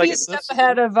might be a step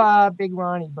ahead of Big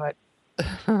Ronnie, but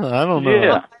I don't know.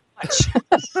 Yeah.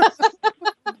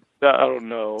 I don't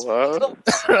know.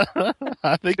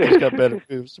 I think he's got better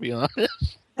moves, to be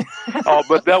honest. Oh,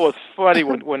 but that was funny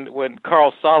when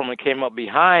Carl Solomon came up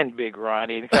behind Big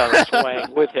Ronnie and kind of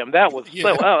swang with him. That was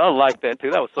I like that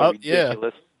too. That was so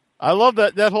ridiculous. Yeah. I love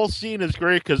that. That whole scene is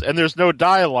great and there's no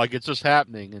dialogue. It's just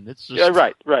happening, and it's just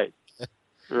right.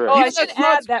 Oh, I should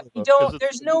add that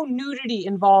there's no nudity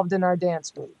involved in our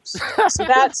dance moves. So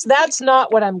that's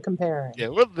not what I'm comparing. Yeah,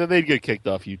 well, then they'd get kicked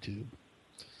off YouTube.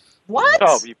 What?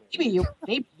 Oh, maybe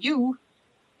you.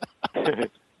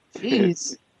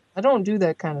 Jeez, I don't do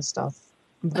that kind of stuff.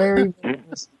 I'm very.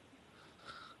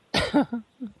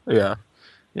 Yeah.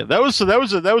 That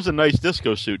was a nice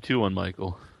disco suit too on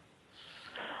Michael.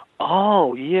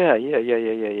 Oh yeah.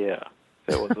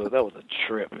 That was a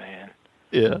trip, man.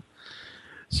 Yeah.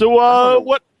 So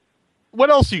what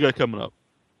else you got coming up?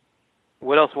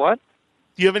 What else? What?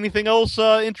 Do you have anything else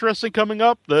interesting coming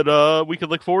up that we could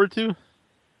look forward to?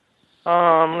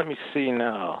 Let me see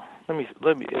now.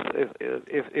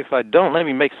 if I don't, let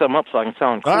me make something up so I can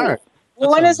sound cool. All right.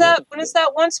 Well, when is that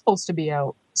one supposed to be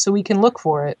out so we can look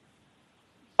for it?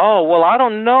 Oh, well, I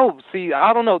don't know. See,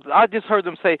 I don't know. I just heard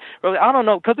them say, really, I don't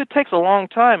know, because it takes a long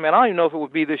time, man. I don't even know if it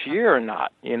would be this year or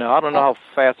not. You know, I don't know how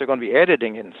fast they're going to be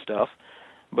editing it and stuff.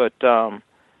 But I'll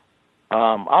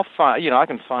find, I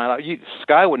can find out.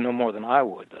 Sky would know more than I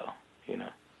would, though,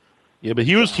 Yeah, but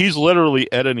he's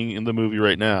literally editing in the movie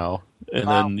right now. And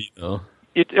then, you're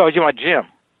my Jim.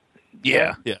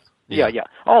 Yeah. Yeah.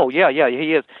 Oh, yeah,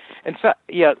 he is. In fact,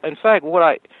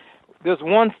 there's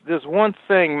one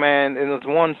thing, man, and there's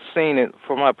one scene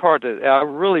for my part that I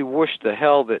really wish to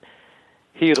hell that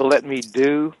he would have let me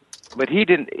do, but he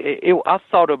didn't. I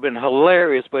thought it would have been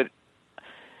hilarious, but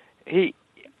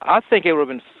I think it would have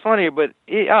been funnier, but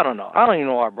I don't know. I don't even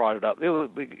know why I brought it up.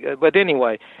 But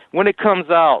anyway, when it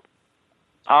comes out,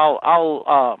 I'll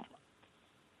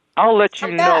let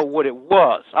you know what it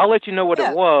was. I'll let you know what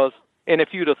it was, and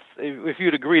if you'd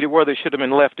agreed to whether it should have been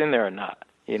left in there or not,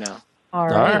 All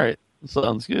right.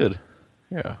 Sounds good.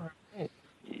 Yeah.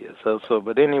 Yeah. So,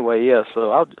 but anyway, yeah.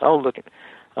 So I'll look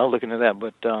into that.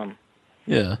 But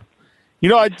yeah.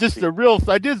 I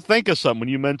did think of something when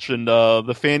you mentioned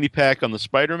the fanny pack on the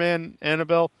Spider-Man,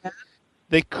 Annabelle.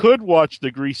 They could watch the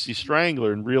Greasy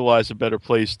Strangler and realize a better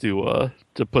place to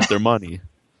put their money.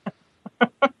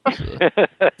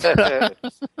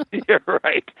 You're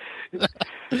right.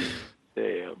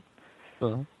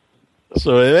 Damn.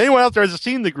 So if anyone out there has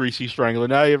seen the Greasy Strangler,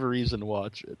 now you have a reason to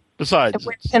watch it. Besides,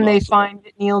 where can they find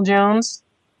it, Neil Jones?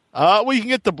 Well, you can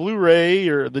get the Blu-ray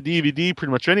or the DVD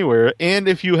pretty much anywhere. And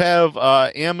if you have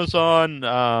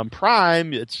Amazon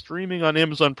Prime, it's streaming on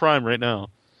Amazon Prime right now.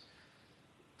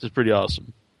 Which is pretty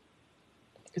awesome.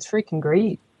 It's freaking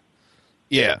great.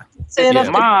 Yeah.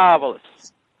 Marvelous.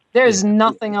 There's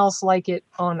nothing else like it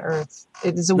on Earth.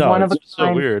 It is one of a kind. It's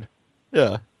so weird.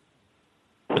 Yeah.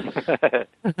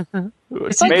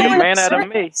 It's like made a man out of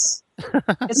me.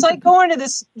 It's like going to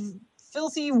this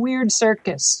filthy, weird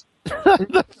circus.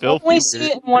 Only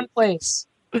see it in one place.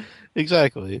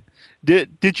 Exactly. Do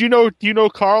you know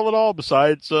Carl at all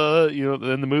besides in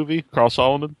the movie Carl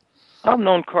Solomon? I've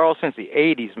known Carl since the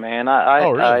 '80s, man.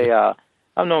 Really?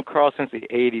 I've known Carl since the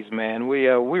 '80s, man. We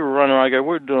were running around. We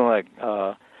were doing like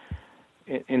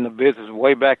in the business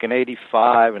way back in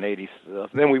 '85 and '80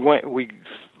 stuff. Then we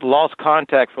lost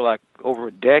contact for like over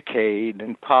a decade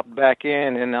and popped back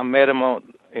in, and I met him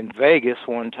in Vegas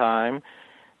one time,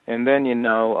 and then then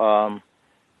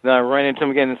I ran into him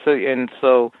again,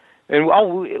 I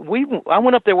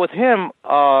went up there with him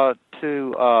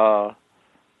to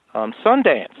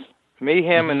Sundance. Me,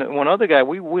 him, and one other guy.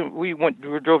 We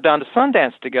drove down to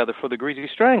Sundance together for the Greasy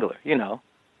Strangler. Yeah.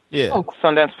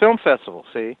 Sundance Film Festival.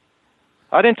 See,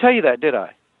 I didn't tell you that, did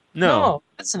I? No,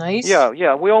 that's nice.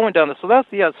 Yeah. We all went down there. So that's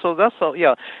all.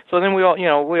 Yeah. So then we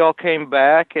all came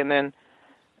back, and then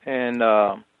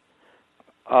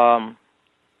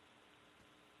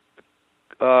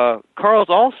Carl's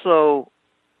also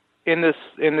in this.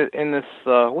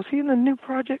 Was he in the new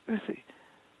project? Let's see.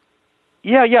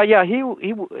 Yeah.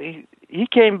 He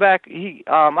came back.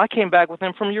 I came back with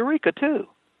him from Eureka too.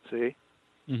 See.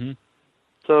 Mm-hmm.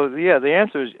 So yeah, the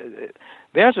answer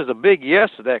is a big yes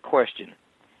to that question.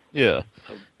 Yeah,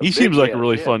 he seems like a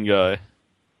really fun guy.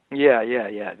 Yeah,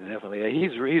 definitely.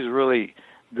 He's really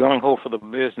gung ho for the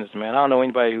business, man. I don't know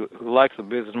anybody who likes the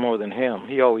business more than him.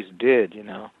 He always did,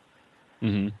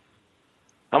 Mm-hmm.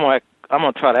 I'm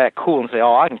gonna try to act cool and say,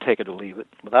 "Oh, I can take it or leave it,"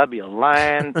 but I'd be a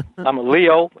lion. I'm a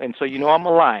Leo, and so I'm a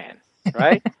lion,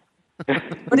 right?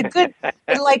 But a good,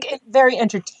 very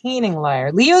entertaining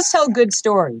liar. Leos tell good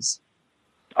stories.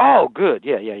 Oh, good.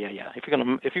 Yeah. If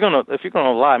you're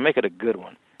gonna lie, make it a good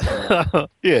one.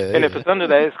 Yeah. And if it's under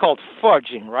that, it's called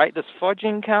fudging, right? Does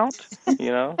fudging count?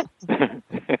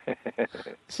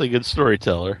 It's a good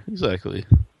storyteller, exactly.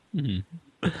 Mm-hmm.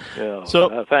 Yeah.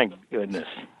 So, thank goodness.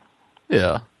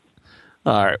 Yeah.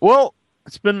 All right. Well,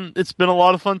 it's been a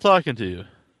lot of fun talking to you.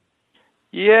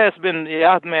 Yeah, it's been.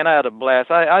 Yeah, man, I had a blast.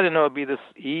 I didn't know it'd be this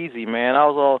easy, man. I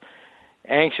was all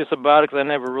anxious about it because I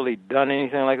never really done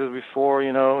anything like this before,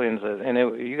 you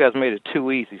guys made it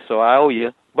too easy. So I owe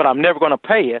you, but I'm never going to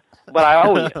pay you. But I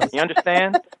owe you. You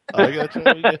understand? I got you.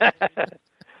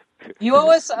 You owe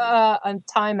us a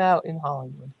timeout in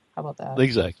Hollywood. How about that?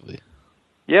 Exactly.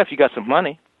 Yeah, if you got some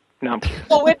money. No, I'm kidding.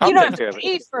 Well, you don't have to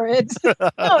pay for it.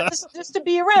 No, just to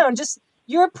be around. Just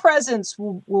your presence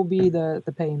will be the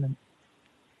payment.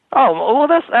 Oh, well,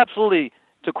 that's absolutely.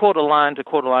 To quote a line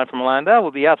from a line, that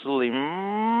would be absolutely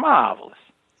marvelous.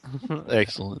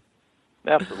 Excellent.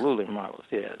 Absolutely marvelous,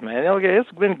 yes, man. Okay,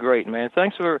 it's been great, man.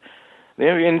 Thanks for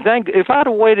And if I'd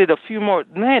have waited a few more,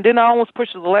 man, didn't I almost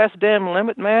push to the last damn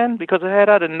limit, man? Because I'd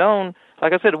have known,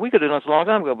 like I said, we could have done this a long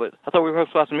time ago, but I thought we were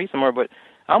supposed to meet somewhere, but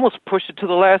I almost pushed it to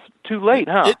the last, too late,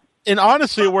 huh? And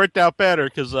honestly, it worked out better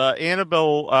because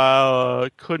Annabelle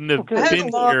couldn't have been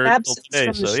here until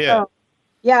today. So yeah.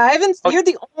 Yeah, I haven't. You're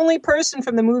the only person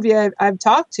from the movie I've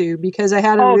talked to because I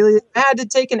had to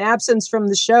take an absence from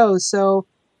the show. So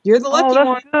you're the lucky one.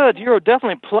 Oh, that's good. You're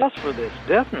definitely a plus for this.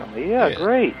 Definitely. Yeah.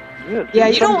 Great. Good. Yeah,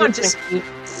 you don't want to see.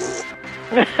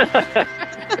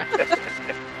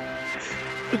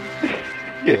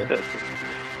 Yeah.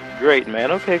 Great, man.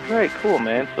 Okay, great, cool,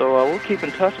 man. So we'll keep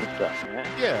in touch and stuff, man.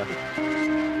 Yeah.